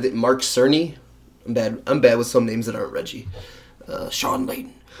 I think Mark Cerny, I'm bad with some names that aren't Reggie. Sean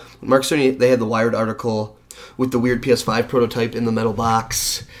Layden. When Mark Cerny, they had the Wired article with the weird PS5 prototype in the metal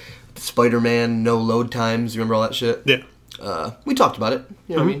box, Spider-Man, no load times. You remember all that shit? Yeah. We talked about it.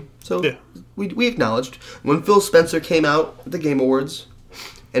 You know what I mean? So Yeah. we acknowledged. When Phil Spencer came out at the Game Awards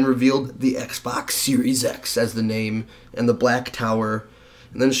and revealed the Xbox Series X as the name and the Black Tower,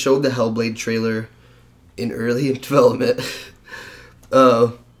 and then showed the Hellblade trailer in early development,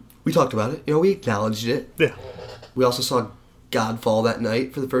 we talked about it. You know, we acknowledged it. Yeah. We also saw Godfall that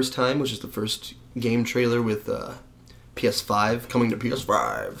night for the first time, which is the first game trailer with PS5 coming to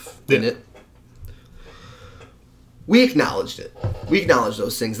PS5 in Yeah. it. We acknowledged it. We acknowledged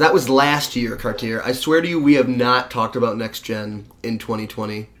those things. That was last year, Cartier. I swear to you, we have not talked about next gen in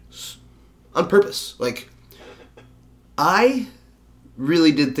 2020 on purpose. Like, I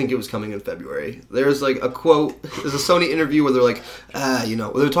really did think it was coming in February. There's like a quote. There's a Sony interview where they're like,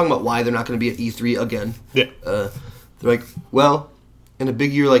 they're talking about why they're not going to be at E3 again. Yeah. They're like, well, in a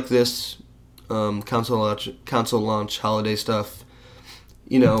big year like this, console launch, holiday stuff,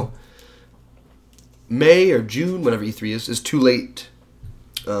 you know, May or June, whenever E3 is too late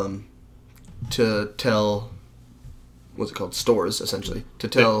to tell, what's it called, stores, essentially, to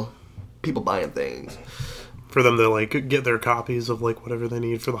tell people buying things. For them to like get their copies of like whatever they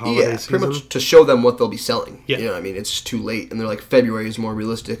need for the holiday season. Pretty much to show them what they'll be selling. Yeah. You know what I mean? It's just too late. And they're like, February is more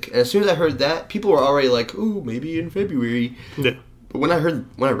realistic. And as soon as I heard that, people were already like, ooh, maybe in February. Yeah. But when I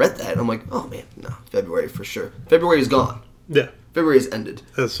read that, I'm like, oh man, no, February for sure. February is gone. Yeah. February is ended.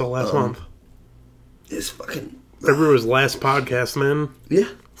 That's the last month. It's fucking... February was last podcast, man. Yeah.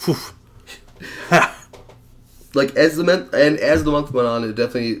 Phew. Like, as the month went on, it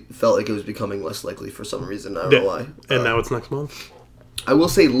definitely felt like it was becoming less likely for some reason. I don't know why. And now it's next month. I will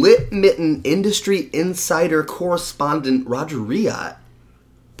say, Lit Mitten industry insider correspondent Roger Riot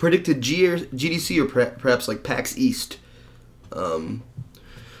predicted GDC or perhaps like PAX East, both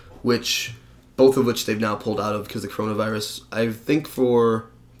of which they've now pulled out of because of the coronavirus. I think for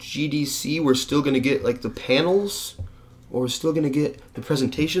GDC, we're still going to get like the panels, or we're still going to get the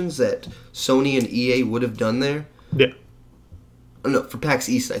presentations that Sony and EA would have done there. Yeah. No, for PAX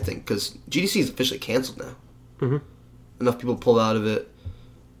East, I think, because GDC is officially canceled now. Mm-hmm. Enough people pulled out of it.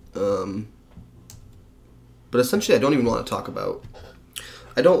 But essentially, I don't want to talk about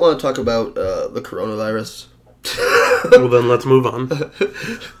the coronavirus. Well, then let's move on.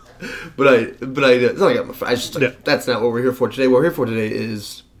 That's not what we're here for today. What we're here for today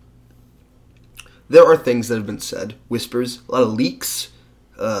is there are things that have been said, whispers, a lot of leaks,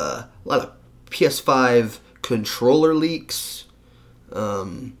 a lot of PS5 controller leaks,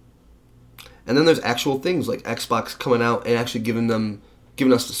 and then there's actual things like Xbox coming out and actually giving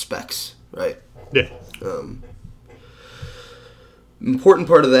us the specs, right? Yeah. Important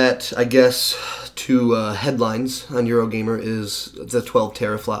part of that, I guess, to headlines on Eurogamer is the 12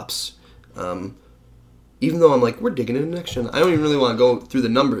 teraflops. Even though I'm like, we're digging into next gen, I don't even really want to go through the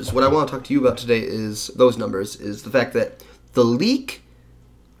numbers. What I want to talk to you about today is those numbers, is the fact that the leak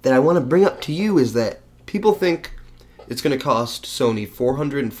that I want to bring up to you is that people think it's going to cost Sony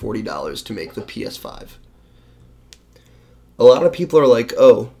 $440 to make the PS5. A lot of people are like,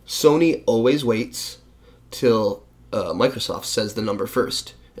 oh, Sony always waits till Microsoft says the number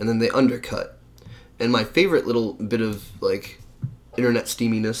first, and then they undercut. And my favorite little bit of, like, internet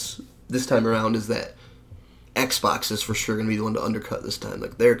steaminess this time around is that Xbox is for sure going to be the one to undercut this time.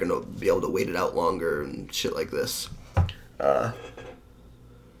 Like, they're going to be able to wait it out longer and shit like this. But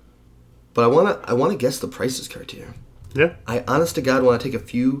I want to guess the prices, Cartier. Yeah. I, honest to God, want to take a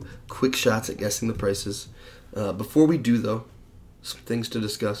few quick shots at guessing the prices. Before we do, though, some things to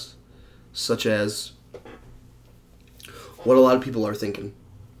discuss, such as what a lot of people are thinking.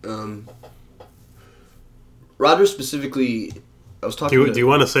 Roger specifically, I was talking Do you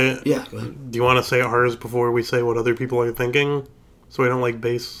want to say it? Yeah, go ahead. Do you want to say ours before we say what other people are thinking? So we don't, like,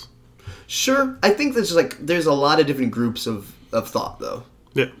 base... Sure. I think there's a lot of different groups of thought, though.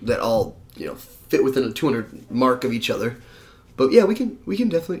 Yeah. That all, fit within a 200 mark of each other. But yeah, we can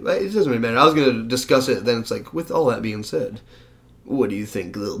definitely, it doesn't really matter. I was going to discuss it, then it's like, with all that being said, what do you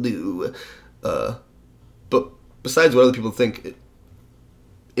think they'll do? But besides what other people think,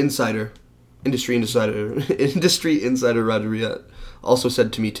 industry insider Roger Riat also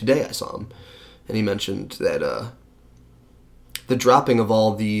said to me today, I saw him, and he mentioned that the dropping of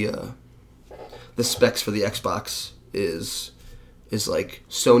all the specs for the Xbox is like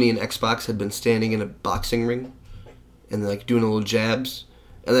Sony and Xbox had been standing in a boxing ring and like doing a little jabs,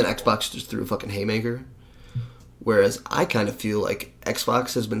 and then Xbox just threw a fucking haymaker. Whereas I kind of feel like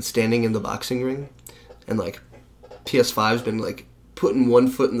Xbox has been standing in the boxing ring, and like PS5's been like putting one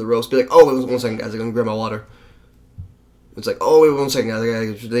foot in the ropes, be like, oh, wait 1 second, guys, I'm gonna grab my water. It's like, oh, wait 1 second,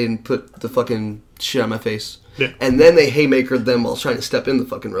 guys, they didn't put the fucking shit on my face. Yeah. And then they haymakered them while trying to step in the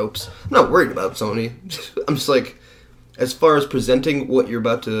fucking ropes. I'm not worried about Sony. I'm just like, as far as presenting what you're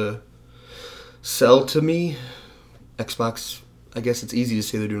about to sell to me, Xbox, I guess it's easy to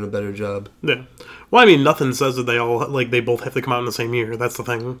say they're doing a better job. Yeah. Well, I mean, nothing says that they both have to come out in the same year. That's the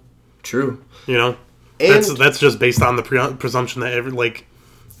thing. True. And that's just based on the presumption that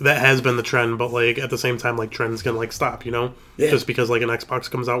that has been the trend, but like at the same time, like trends can like stop, Yeah. Just because like an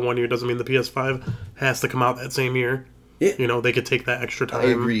Xbox comes out one year doesn't mean the PS5 has to come out that same year. Yeah. They could take that extra time. I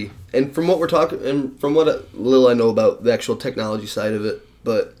agree. And from what we're talking, and from what little I know about the actual technology side of it,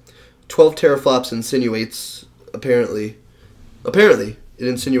 but 12 teraflops insinuates, apparently it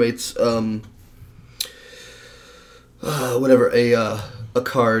insinuates, a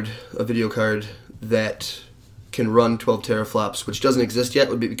video card that can run 12 teraflops, which doesn't exist yet,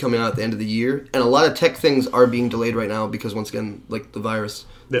 would be coming out at the end of the year. And a lot of tech things are being delayed right now because, once again, like the virus,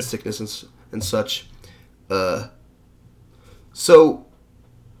 the sickness and such. So,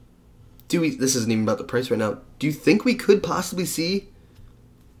 this isn't even about the price right now. Do you think we could possibly see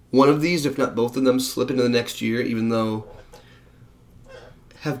one of these, if not both of them, slip into the next year, even though...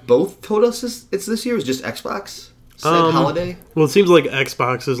 Have both told us it's this year, or is just Xbox said holiday? Well, it seems like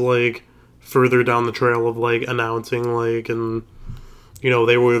Xbox is, like, further down the trail of, like, announcing, like, and,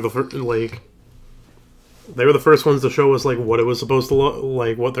 they were the first ones to show us, like, what it was supposed to look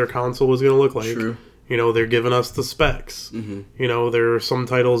like, what their console was going to look like. True. They're giving us the specs. Mm-hmm. There are some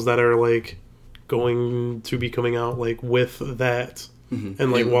titles that are, like, going to be coming out, like, with that. Mm-hmm.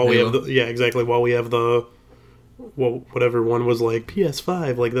 And, like, while we have the whatever one was, like,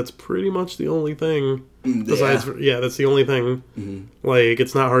 PS5, like, that's pretty much the only thing. Besides, that's the only thing. Mm-hmm. Like,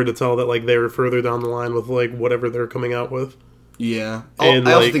 it's not hard to tell that, like, they're further down the line with, like, whatever they're coming out with. Yeah. And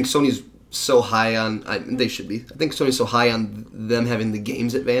I also think Sony's so high on... they should be. I think Sony's so high on them having the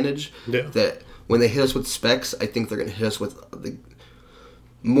games advantage that when they hit us with specs, I think they're going to hit us with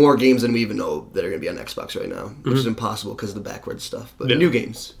more games than we even know that are going to be on Xbox right now, which is impossible because of the backwards stuff. But new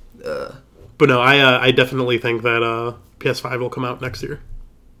games. But no, I definitely think that PS5 will come out next year.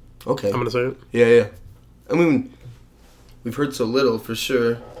 Okay. I'm going to say it. Yeah. I mean, we've heard so little, for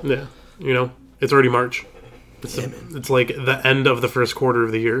sure. Yeah. It's already March. It's like the end of the first quarter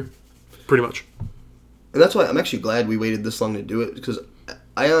of the year. Pretty much. And that's why I'm actually glad we waited this long to do it, because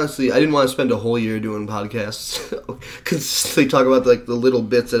I didn't want to spend a whole year doing podcasts. Consistently talk about like the little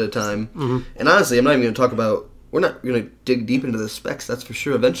bits at a time. Mm-hmm. And honestly, I'm not even going to talk about... We're not going to dig deep into the specs, that's for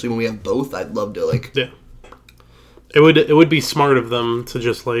sure. Eventually, when we have both, I'd love to, like... Yeah. It would be smart of them to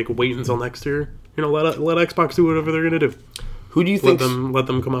just, like, wait until next year. Let Xbox do whatever they're going to do. Who do you think... Let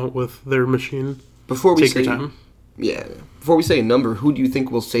them come out with their machine. Before we Take your time. Yeah. Before we say a number, who do you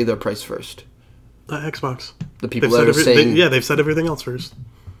think will say their price first? Xbox. The people that are saying... they've said everything else first.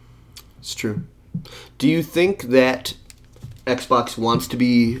 It's true. Do you think that Xbox wants to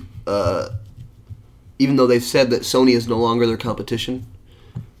be... even though they've said that Sony is no longer their competition,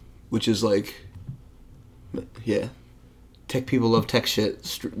 which is like, yeah, tech people love tech shit.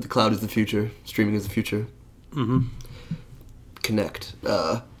 The cloud is the future. Streaming is the future. Mm-hmm. Connect.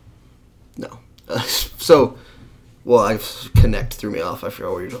 No. So, well, Connect threw me off. I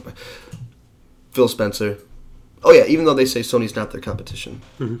forgot what you're talking about. Phil Spencer. Oh yeah, even though they say Sony's not their competition.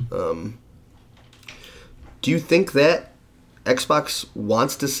 Mm-hmm. Do you think that Xbox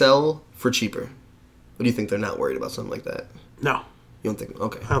wants to sell for cheaper? Or do you think they're not worried about something like that? No. You don't think?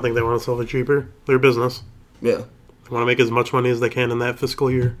 Okay. I don't think they want to sell it cheaper. They're a business. Yeah. They want to make as much money as they can in that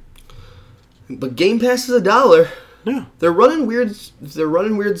fiscal year. But Game Pass is $1. Yeah. They're running weird schemes. They're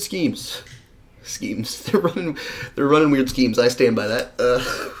running weird schemes. I stand by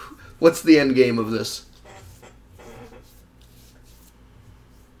that. What's the end game of this?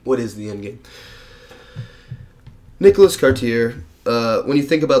 What is the end game? Nicolas Cartier, when you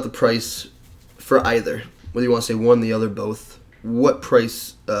think about the price for either, whether you want to say one, the other, both, what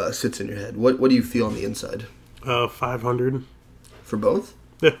price sits in your head? What do you feel on the inside? 500. For both?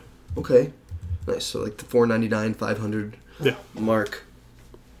 Yeah. Okay. Nice. So like the $499, $500 Yeah. mark.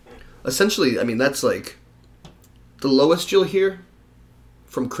 Essentially, I mean, that's like the lowest you'll hear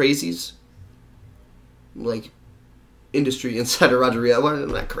from crazies. Like industry insider Roger Real. Well,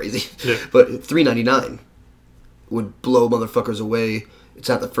 not crazy. Yeah. But $399 would blow motherfuckers away. It's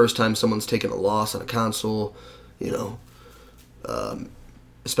not the first time someone's taken a loss on a console, you know.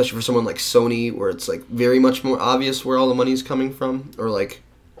 Especially for someone like Sony, where it's like very much more obvious where all the money's coming from. Or like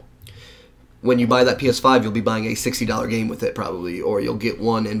when you buy that PS5, you'll be buying a $60 game with it probably, or you'll get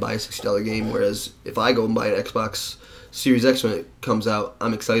one and buy a $60 game. Whereas if I go and buy an Xbox Series X when it comes out,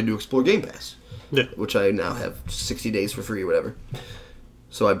 I'm excited to explore Game Pass, Yeah. which I now have 60 days for free or whatever.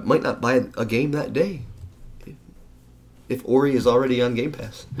 So I might not buy a game that day if Ori is already on Game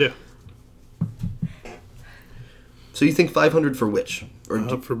Pass. Yeah. So you think 500 for which? Or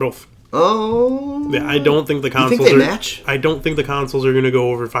For both. oh, Yeah, I don't think the you consoles think they are. match? I don't think the consoles are going to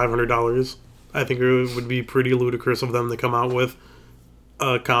go over $500. I think it would be pretty ludicrous of them to come out with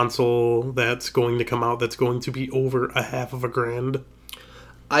a console that's going to come out that's going to be over $250,000.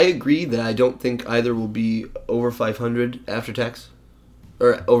 I agree that I don't think either will be over 500 after tax,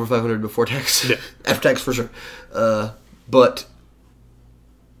 or over 500 before tax. Yeah. After tax for sure. But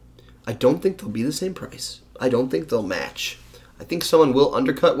I don't think they'll be the same price. I don't think they'll match. I think someone will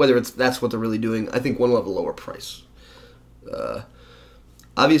undercut, whether that's what they're really doing. I think one will have a lower price.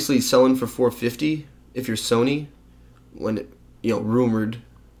 Obviously, selling for $450 if you're Sony, when it, rumored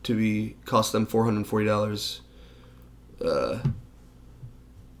to be cost them $440,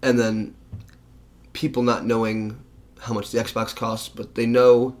 and then people not knowing how much the Xbox costs, but they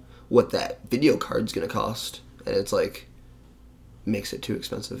know what that video card's gonna cost, and it's like makes it too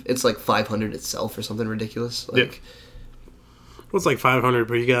expensive. It's like $500 itself or something ridiculous. Like, Yeah. Well, it's like $500,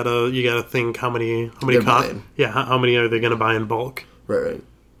 but you gotta think how many They're buying. Yeah, how many are they gonna buy in bulk? Right.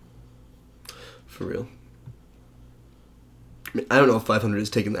 For real. I mean, I don't know if 500 is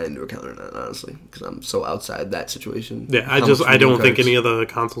taking that into account or not, honestly, because I'm so outside that situation. Yeah, I don't think any of the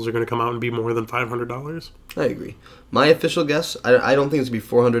consoles are gonna come out and be more than $500. I agree. My official guess, I don't think it's gonna be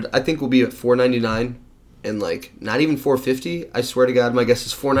 400. I think we'll be at 499, and like not even 450. I swear to God, my guess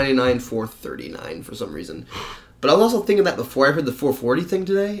is 499, 439 for some reason. But I was also thinking that before I heard the 440 thing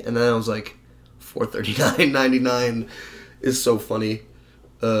today, and then I was like, 439.99 is so funny.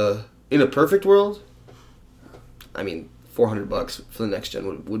 In a perfect world, I mean, $400 for the next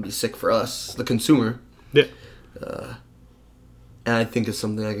gen would be sick for us, the consumer. Yeah. And I think it's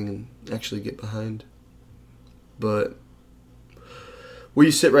something I can actually get behind. But where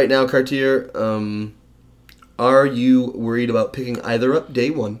you sit right now, Cartier, are you worried about picking either up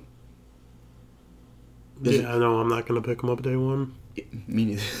day one? Yeah, no, I'm not gonna pick them up day one. Me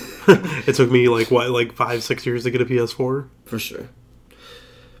neither. It took me like 5-6 years to get a PS4. For sure.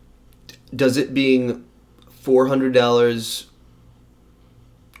 Does it being $400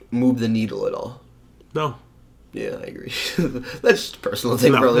 move the needle at all? No. Yeah, I agree. That's just a personal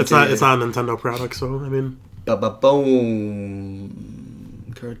thing. No, probably it's too. not. It's not a Nintendo product, so I mean.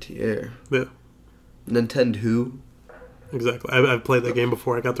 Ba-ba-boom. Cartier. Yeah. Nintendo who? Exactly. I've played that game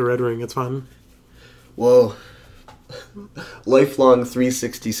before. I got the red ring. It's fun. Whoa. Lifelong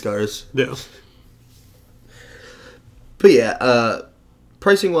 360 scars. Yeah. But yeah,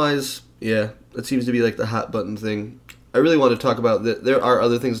 pricing wise, yeah, that seems to be like the hot button thing. I really want to talk about that. There are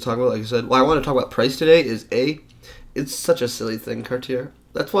other things to talk about, like I said. Why I want to talk about price today is it's such a silly thing, Cartier.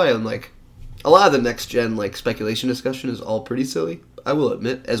 That's why I'm like, a lot of the next gen like speculation discussion is all pretty silly. I will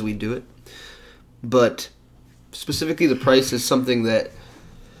admit, as we do it. But specifically, the price is something that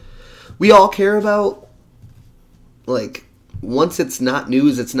we all care about. Like, once it's not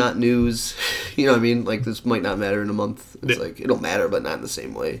news, it's not news. You know what I mean? Like, this might not matter in a month. It's Yeah. like, it'll matter, but not in the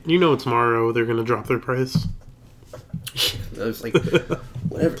same way. You know tomorrow they're going to drop their price. It's like,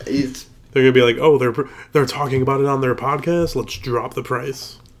 whatever. It's, They're going to be like, oh, they're talking about it on their podcast? Let's drop the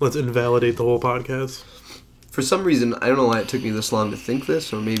price. Let's invalidate the whole podcast. for some reason, I don't know why it took me this long to think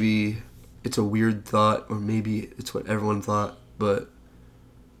this, or maybe it's a weird thought, or maybe it's what everyone thought, but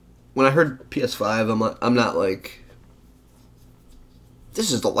when I heard PS5, I'm not like,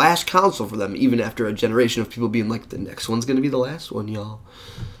 this is the last console for them, even after a generation of people being like, the next one's going to be the last one, y'all.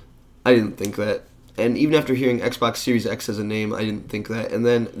 I didn't think that. And even after hearing Xbox Series X as a name, I didn't think that. And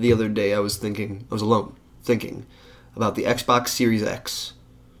then the other day I was alone, thinking about the Xbox Series X.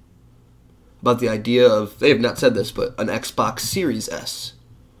 About the idea of, they have not said this, but an Xbox Series S.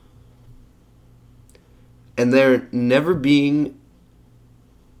 And there never being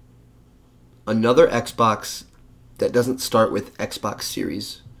another Xbox that doesn't start with Xbox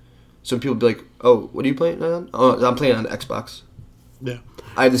Series. Some people be like, oh, what are you playing on? Oh, I'm playing on Xbox. Yeah.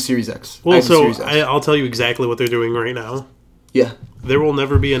 I have the Series X. I Well, have the so Series X. I'll tell you exactly what they're doing right now. Yeah. There will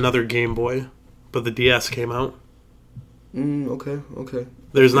never be another Game Boy, but the DS came out. Okay.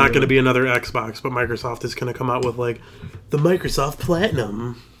 There's not going to be another Xbox, but Microsoft is going to come out with, like, the Microsoft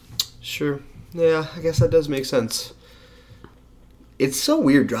Platinum. Sure. Yeah, I guess that does make sense. It's so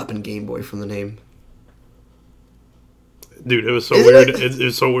weird dropping Game Boy from the name. Dude, it was so Isn't weird. it? It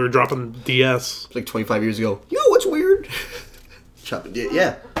was so weird dropping DS. It's like 25 years ago. You know what's weird? Chopping it.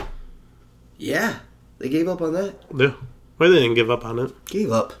 Yeah. Yeah. They gave up on that. Yeah. Why they didn't give up on it?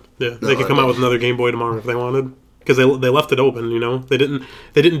 Gave up. Yeah, No, they could come I out with another Game Boy tomorrow if they wanted. Because they left it open, you know? They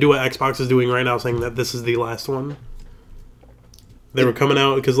didn't do what Xbox is doing right now, saying that this is the last one. They were coming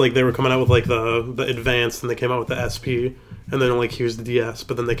out, because, like, they were coming out with, like, the Advanced, and they came out with the SP, and then, like, here's the DS,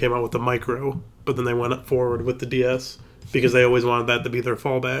 but then they came out with the Micro, but then they went forward with the DS, because they always wanted that to be their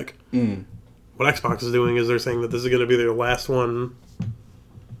fallback. What Xbox is doing is they're saying that this is going to be their last one,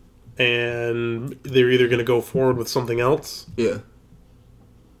 and they're either going to go forward with something else, Yeah.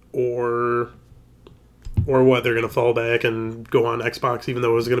 or what, they're going to fall back and go on Xbox even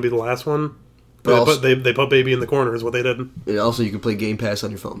though it was going to be the last one. But But also- they put baby in the corner is what they did. And also, you can play Game Pass on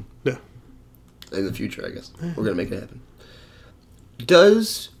your phone. Yeah. In the future, I guess. We're going to make it happen.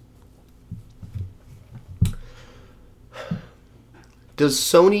 Does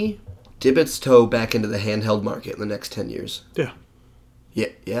Sony dip its toe back into the handheld market in the next 10 years? Yeah.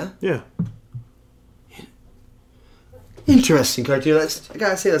 Yeah? Yeah. Interesting, Cartoon. I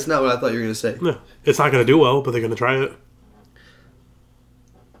gotta say, that's not what I thought you were going to say. Yeah. It's not going to do well, but they're going to try it.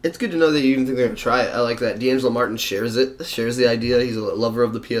 It's good to know that you even think they're going to try it. I like that. D'Angelo Martin shares the idea. He's a lover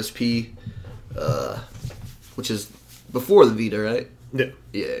of the PSP, which is before the Vita, right? Yeah.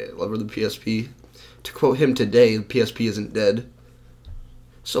 Yeah, lover of the PSP. To quote him today, the PSP isn't dead.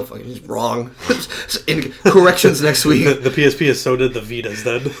 So fucking, he's wrong. Corrections next week. The PSP is so dead, the Vita's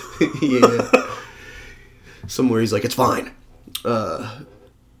dead. Yeah. Somewhere he's like, it's fine.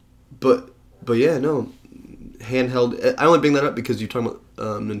 But yeah, no. Handheld. I only bring that up because you're talking about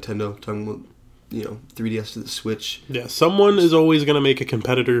Nintendo, talking about 3DS to the Switch. Yeah, someone is always going to make a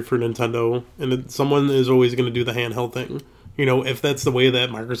competitor for Nintendo, and someone is always going to do the handheld thing. You know, if that's the way that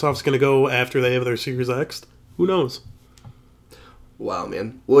Microsoft's going to go after they have their Series X, who knows? Wow,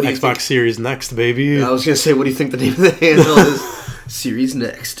 man. What do you Xbox think? Series Next, baby. I was gonna say, what do you think the name of the handheld is? Series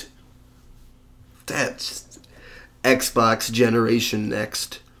Next. That's Xbox Generation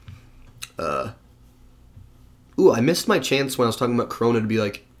Next. Ooh, I missed my chance when I was talking about Corona to be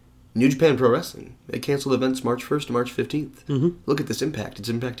like, New Japan Pro Wrestling. They canceled events March 1st to March 15th. Mm-hmm. Look at this impact. It's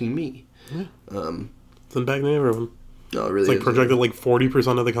impacting me. Yeah. No, It's impacting everyone. it really It's like is. projected like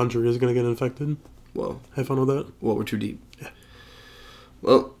 40% of the country is going to get infected. Whoa. Have fun with that. Well, we're too deep. Yeah.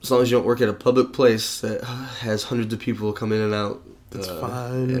 Well, as long as you don't work at a public place that has hundreds of people come in and out. That's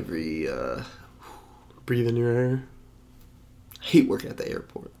fine. Every, Breathe in your air. I hate working at the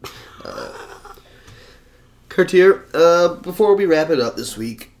airport. Cartier, before we wrap it up this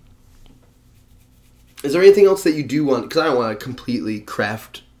week, is there anything else that you do want? Because I don't want to completely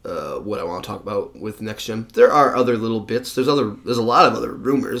craft what I want to talk about with Next Gen. There are other little bits. There's a lot of other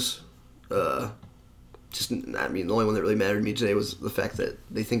rumors. The only one that really mattered to me today was the fact that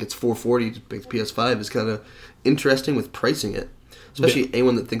they think it's $440 to pick the PS5 is kind of interesting with pricing it. Especially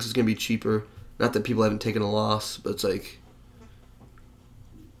anyone that thinks it's going to be cheaper. Not that people haven't taken a loss, but it's like,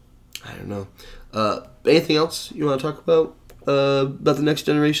 I don't know. Anything else you want to talk about the next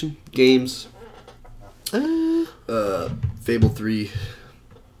generation? Games? Fable 3.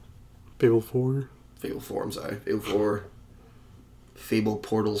 Fable 4. Fable 4, I'm sorry. Fable 4. Fable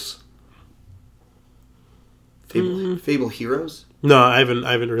Portals. Fable Heroes. No, I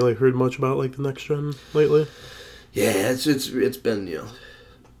haven't really heard much about like the next gen lately. Yeah, it's been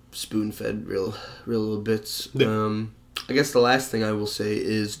spoon fed real little bits. Yeah. I guess the last thing I will say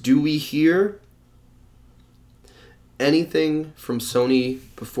is, do we hear anything from Sony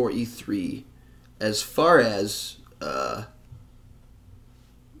before E3 as far as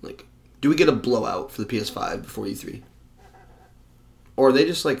do we get a blowout for the PS5 before E3? Or are they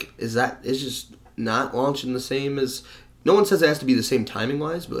just like, is just not launching the same as... No one says it has to be the same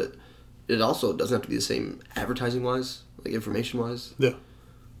timing-wise, but it also doesn't have to be the same advertising-wise, like information-wise. Yeah.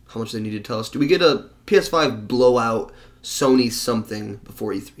 How much they need to tell us. Do we get a PS5 blowout, Sony something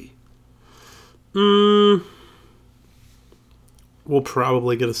before E3? We'll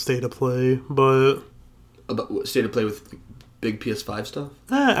probably get a state of play, but... About state of play with big PS5 stuff?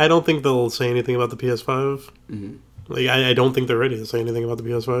 I don't think they'll say anything about the PS5. Mm-hmm. Like, I don't think they're ready to say anything about the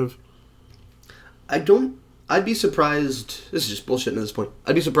PS5. I'd be surprised... This is just bullshit at this point.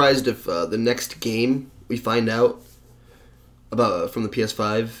 I'd be surprised if the next game we find out about from the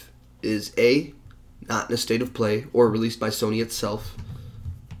PS5 is A, not in a state of play, or released by Sony itself.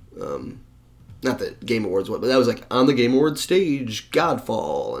 Not that Game Awards, but that was like on the Game Awards stage,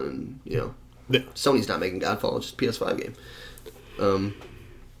 Godfall, and Yeah. Sony's not making Godfall, it's just a PS5 game.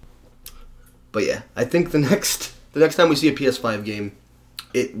 But yeah, I think the next time we see a PS5 game,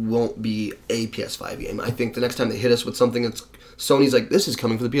 it won't be a PS5 game. I think the next time they hit us with something that's Sony's like, this is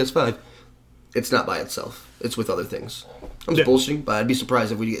coming for the PS5, it's not by itself. It's with other things. I'm just bullshitting, but I'd be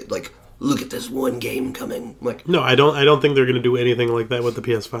surprised if we get like, look at this one game coming. Like, no, I don't think they're going to do anything like that with the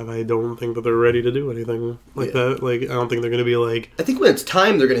PS5. I don't think that they're ready to do anything like that. Like, I don't think they're going to be like... I think when it's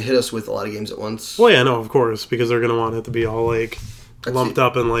time, they're going to hit us with a lot of games at once. Well, yeah, no, of course, because they're going to want it to be all, like, lumped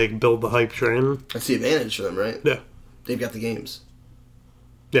up and, like, build the hype train. That's the advantage for them, right? Yeah. They've got the games.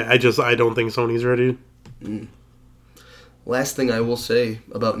 Yeah, I don't think Sony's ready. Last thing I will say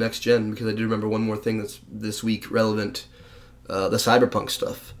about next gen, because I do remember one more thing that's this week relevant, the Cyberpunk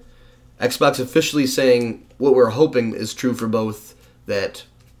stuff. Xbox officially saying what we're hoping is true for both, that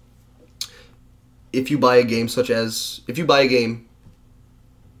if you buy a game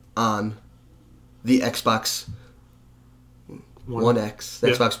on the Xbox One X, the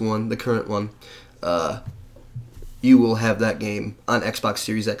Xbox One, the current one, you will have that game on Xbox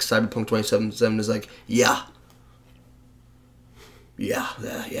Series X. Cyberpunk 2077 is like, yeah,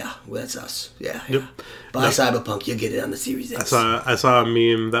 that's us. Yeah. Yep. Buy Cyberpunk, you get it on the Series X. I saw a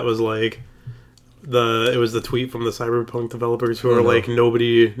meme that was like it was the tweet from the Cyberpunk developers who are like,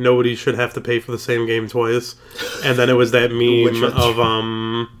 nobody should have to pay for the same game twice, and then it was that meme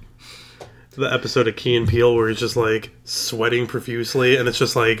of the episode of Key and Peele where he's just like sweating profusely, and it's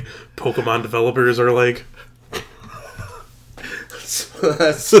just like Pokemon developers are like,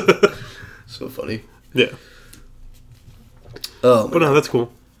 that's so funny. Yeah. Oh, but no, that's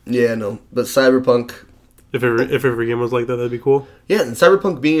cool. Yeah, no, but Cyberpunk. If every game was like that, that'd be cool. Yeah, and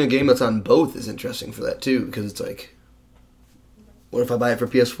Cyberpunk being a game that's on both is interesting for that too, because it's like, what if I buy it for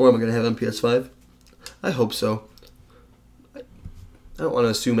PS4? Am I gonna have it on PS5? I hope so. I don't want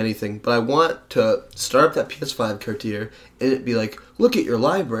to assume anything, but I want to start up that PS5 Cartier and it be like, look at your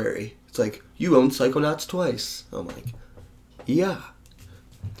library. It's like, you own Psychonauts twice. I'm like, yeah.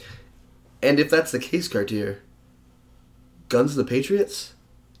 And if that's the case, Cartier, Guns of the Patriots?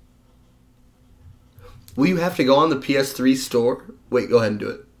 Will you have to go on the PS3 store? Wait, go ahead and do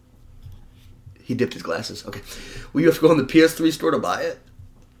it. He dipped his glasses. Okay. Will you have to go on the PS3 store to buy it?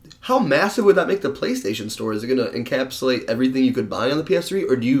 How massive would that make the PlayStation store? Is it going to encapsulate everything you could buy on the PS3?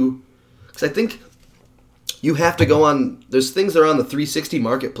 Or do you... Because I think you have to go on... There's things that are on the 360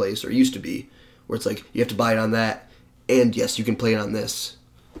 marketplace, or used to be, where it's like, you have to buy it on that, and yes, you can play it on this.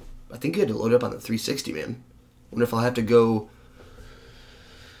 I think you had to load it up on the 360, man. I wonder if I'll have to go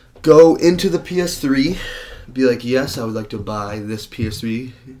into the PS3, be like, yes, I would like to buy this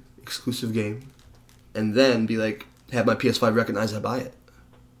PS3 exclusive game, and then be like, have my PS5 recognize I buy it.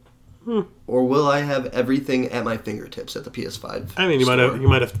 Or will I have everything at my fingertips at the PS5? I mean, you might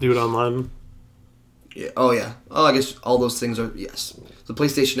have to do it online. Yeah. Oh yeah. Oh, I guess all those things are yes. The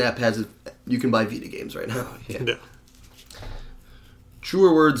PlayStation app has it. You can buy Vita games right now. Yeah.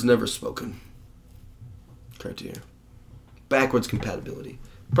 Truer words never spoken. Cartier. Backwards compatibility.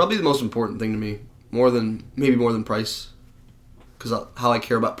 Probably the most important thing to me. More than price. Because how I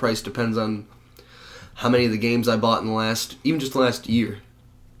care about price depends on how many of the games I bought in the last year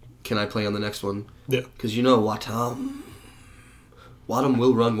can I play on the next one. Yeah. Because Watam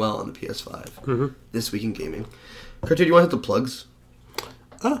will run well on the PS5 this week in gaming. Cartier, do you want to hit the plugs?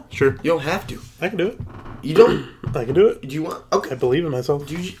 Sure. You don't have to. I can do it. You don't? I can do it. Do you want? Okay. I believe in myself.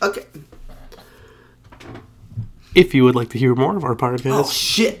 Okay. If you would like to hear more of our podcast. Oh,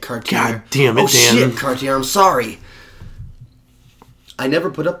 shit, Cartier. God damn it, oh, Dan. shit, Cartier, I'm sorry. I never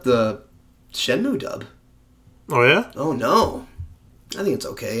put up the Shenmue dub. Oh, yeah? Oh, no. I think it's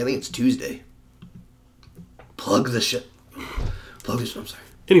okay. I think it's Tuesday. Plug the shit. I'm sorry.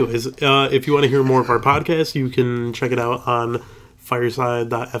 Anyways, if you want to hear more of our podcast, you can check it out on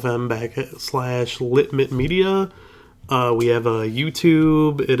fireside.fm/Litmit Media. We have a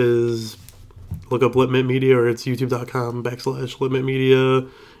YouTube. It is, look up Litmit Media, or it's youtube.com/Litmit Media.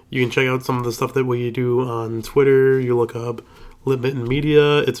 You can check out some of the stuff that we do on Twitter. You look up Litmitten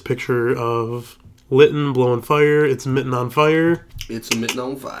Media. It's a picture of Litten blowing fire. It's mitten on fire. It's a mitten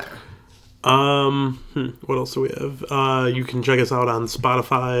on fire. What else do we have? You can check us out on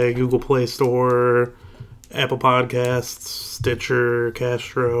Spotify, Google Play Store, Apple Podcasts, Stitcher,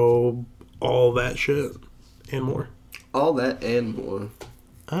 Castro, all that shit, and more. All that and more.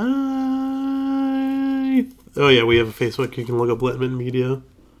 Oh yeah, we have a Facebook. You can look up Litman Media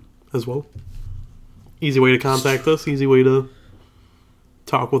as well. Easy way to contact us. Easy way to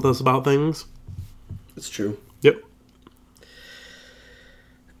talk with us about things. It's true. Yep.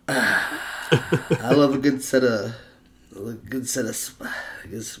 I love a good set of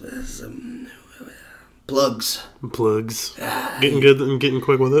plugs. Plugs. Getting good and getting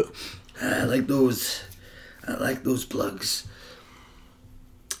quick with it. I like those plugs.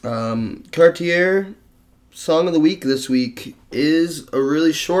 Cartier song of the week this week is a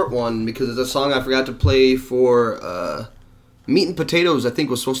really short one because it's a song I forgot to play for Meat and Potatoes. I think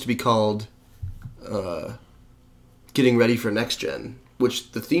was supposed to be called Getting Ready for Next Gen,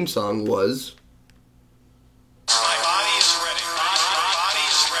 which the theme song was. My body is ready. My body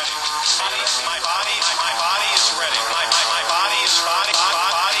is ready. My body is ready. My body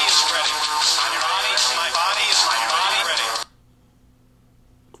is ready. My body ready.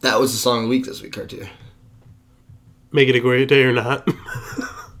 That was the song of the week this week, Cartier. Make it a great day or not.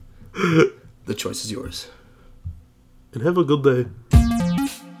 The choice is yours. And have a good day.